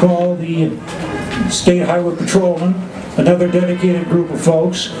 and they call the State Highway Patrolman, another dedicated group of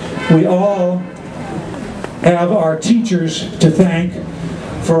folks. We all have our teachers to thank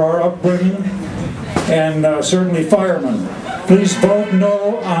for our upbringing, and certainly firemen. Please vote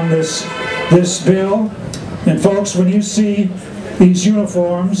no on this bill. And folks, when you see these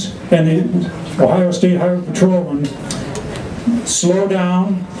uniforms and the Ohio State Highway Patrolman, slow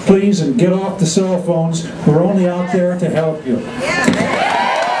down, please, and get off the cell phones. We're only out there to help you.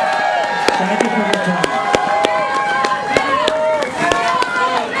 Thank you for your time.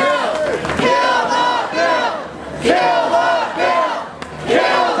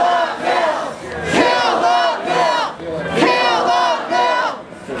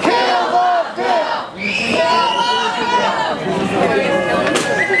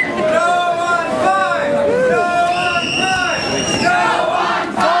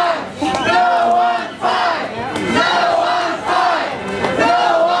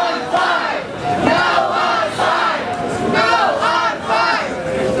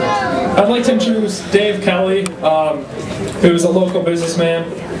 I'd like to introduce Dave Kelly, who's a local businessman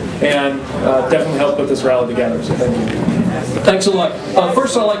and definitely helped put this rally together, so thank you. Thanks a lot.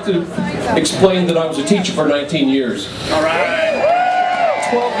 First, I'd like to explain that I was a teacher for 19 years. All right.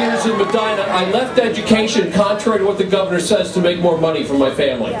 12 years in Medina. I left education, contrary to what the governor says, to make more money for my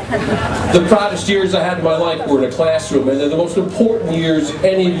family. The proudest years I had in my life were in a classroom, and they're the most important years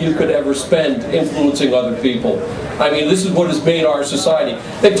any of you could ever spend influencing other people. I mean, this is what has made our society.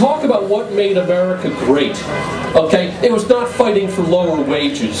 They talk about what made America great. Okay, it was not fighting for lower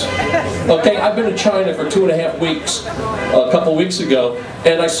wages. Okay, I've been in China for 2.5 weeks, a couple weeks ago,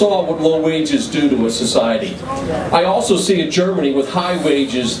 and I saw what low wages do to a society. I also see a Germany with high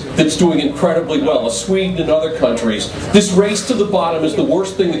wages that's doing incredibly well, a Sweden and other countries. This race to the bottom is the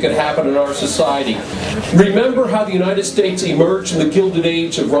worst thing that could happen in our society. Remember how the United States emerged from the Gilded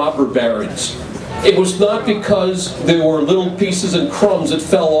Age of robber barons. It was not because there were little pieces and crumbs that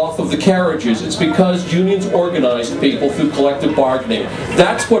fell off of the carriages. It's because unions organized people through collective bargaining.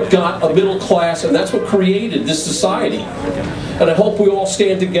 That's what got a middle class, and that's what created this society. And I hope we all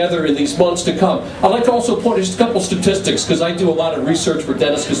stand together in these months to come. I'd like to also point out just a couple statistics, because I do a lot of research for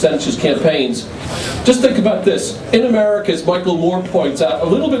Dennis Kucinich's campaigns. Just think about this. In America, as Michael Moore points out, a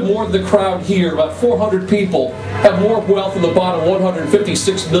little bit more than the crowd here, about 400 people, have more wealth than the bottom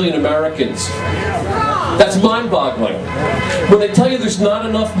 156 million Americans. That's mind-boggling. When they tell you there's not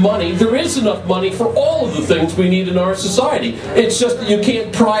enough money, there is enough money for all of the things we need in our society. It's just that you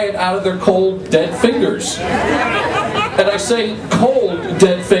can't pry it out of their cold, dead fingers. And I say cold,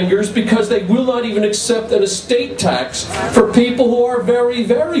 dead fingers because they will not even accept an estate tax for people who are very,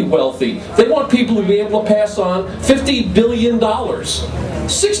 very wealthy. They want people to be able to pass on $50 billion.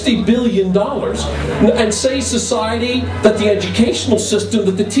 $60 billion, and say society that the educational system,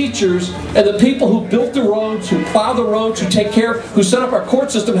 that the teachers and the people who built the roads, who plow the roads, who take care, who set up our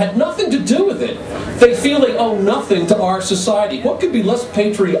court system had nothing to do with it. They feel they owe nothing to our society. What could be less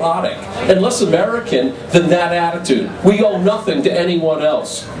patriotic and less American than that attitude? We owe nothing to anyone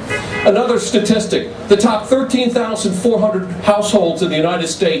else. Another statistic, the top 13,400 households in the United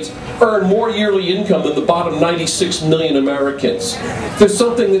States earn more yearly income than the bottom 96 million Americans. There's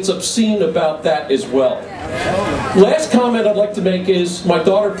something that's obscene about that as well. Last comment I'd like to make is my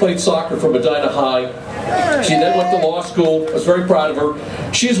daughter played soccer for Medina High. She then went to law school. I was very proud of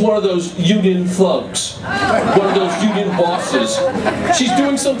her. She's one of those union thugs, one of those union bosses. She's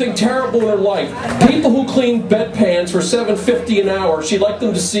doing something terrible in her life. People who clean bedpans for $7.50 an hour, she'd like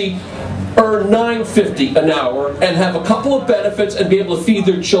them to see earn $9.50 an hour and have a couple of benefits and be able to feed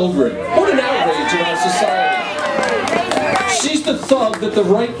their children. What an outrage in our society. She's the thug that the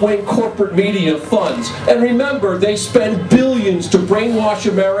right-wing corporate media funds. And remember, they spend billions to brainwash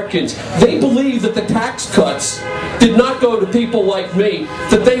Americans. They believe that the tax cuts did not go to people like me,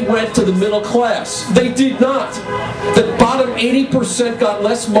 that they went to the middle class. They did not. The bottom 80% got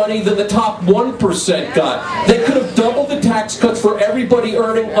less money than the top 1% got. They could have doubled the tax cuts for everybody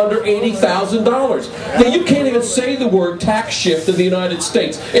earning under $80,000. Now, you can't even say the word tax shift in the United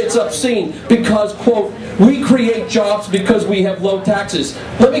States. It's obscene because, quote, we create jobs because we have low taxes.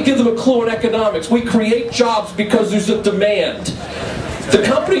 Let me give them a clue in economics. We create jobs because there's a demand. The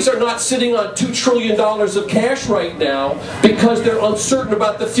companies are not sitting on $2 trillion of cash right now because they're uncertain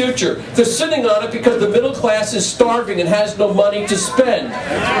about the future. They're sitting on it because the middle class is starving and has no money to spend.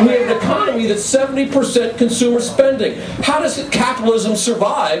 We have an economy that's 70% consumer spending. How does capitalism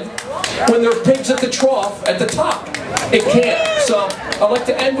survive when there are pigs at the trough at the top? It can't. So I'd like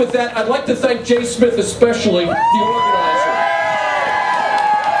to end with that. I'd like to thank Jay Smith especially, the organizer.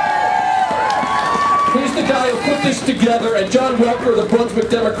 He's the guy who put this together, and John Welker of the Brunswick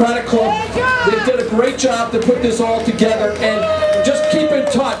Democratic Club. They did a great job to put this all together, and just keep in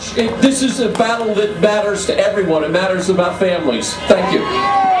touch. This is a battle that matters to everyone. It matters about families. Thank you.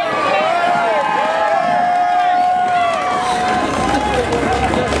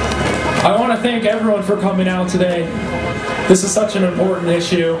 I want to thank everyone for coming out today. This is such an important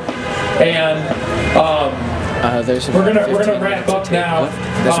issue, and we're gonna wrap up now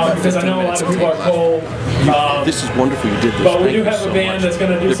because I know a lot of people are cold. This is wonderful you did this. But we do have a band that's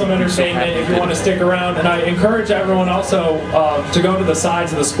going to do some entertainment if you want to stick around. And I encourage everyone also to go to the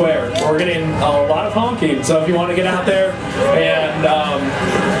sides of the square. We're getting a lot of honking, so if you want to get out there and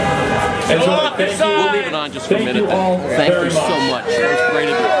enjoy. Thank you. We'll leave it on just for a minute. Thank you so much. It was great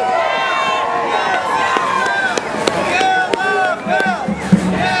of you.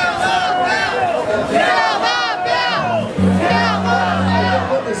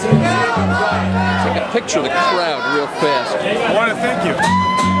 Picture the crowd real fast. I want to thank you.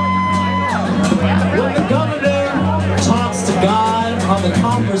 When the governor talks to God on the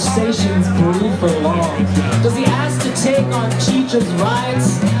conversations brew for long, does he ask to take on teachers'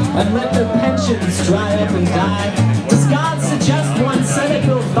 rights and let their pensions dry up and die? Does God suggest one Senate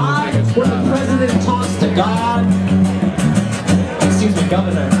Bill 5 when the president talks to God? Excuse me,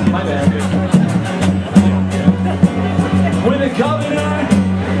 Governor, my bad. When the governor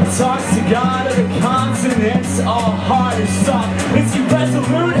talks to God of the continents, all hard and soft. Is he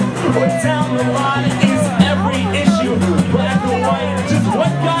resolute or down the line? Is every issue black or white? Does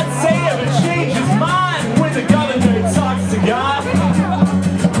what God say ever change his mind when the governor talks to God?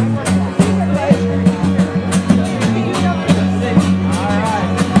 Alright,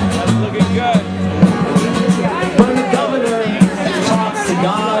 that's looking good. When the governor talks to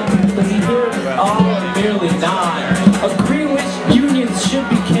God, does he hear it all or merely nod? Agree which unions should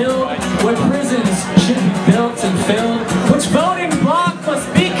be killed, where prisons should be built and filled, which voting bloc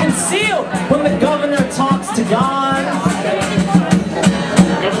must be concealed when the governor talks to God.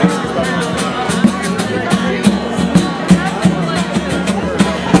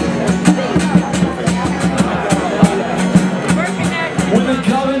 When the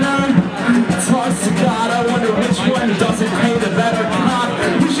governor talks to God, I wonder which one doesn't pay the better cop.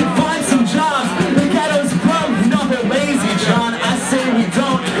 We should find some jobs. The ghetto's broke, no, they're lazy, John. I say we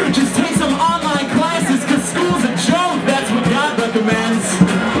don't. Just take some online classes, cause school's a joke. That's what God recommends.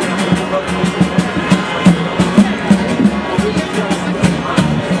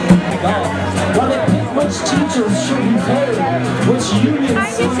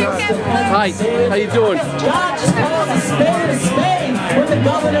 Hi, how you doing? God just calls a spade when the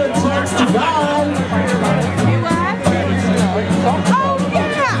governor talks to God.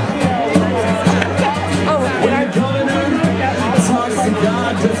 When the governor talks to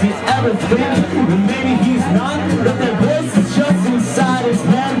God, does he ever think that maybe he's not? That their voice is just inside his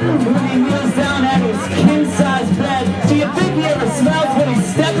head? When he kneels down at his king-size bed, do you think he ever smells when he's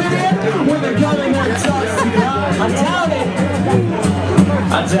stepping in? When the governor talks to God, I doubt it.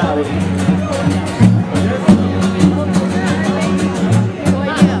 I doubt it.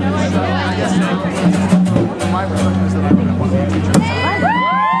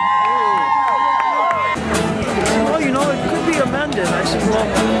 Well, you know, it could be amended. I said,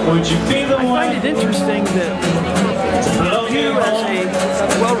 well, would you be the one? I find it interesting that you, as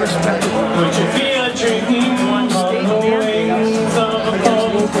a well-respected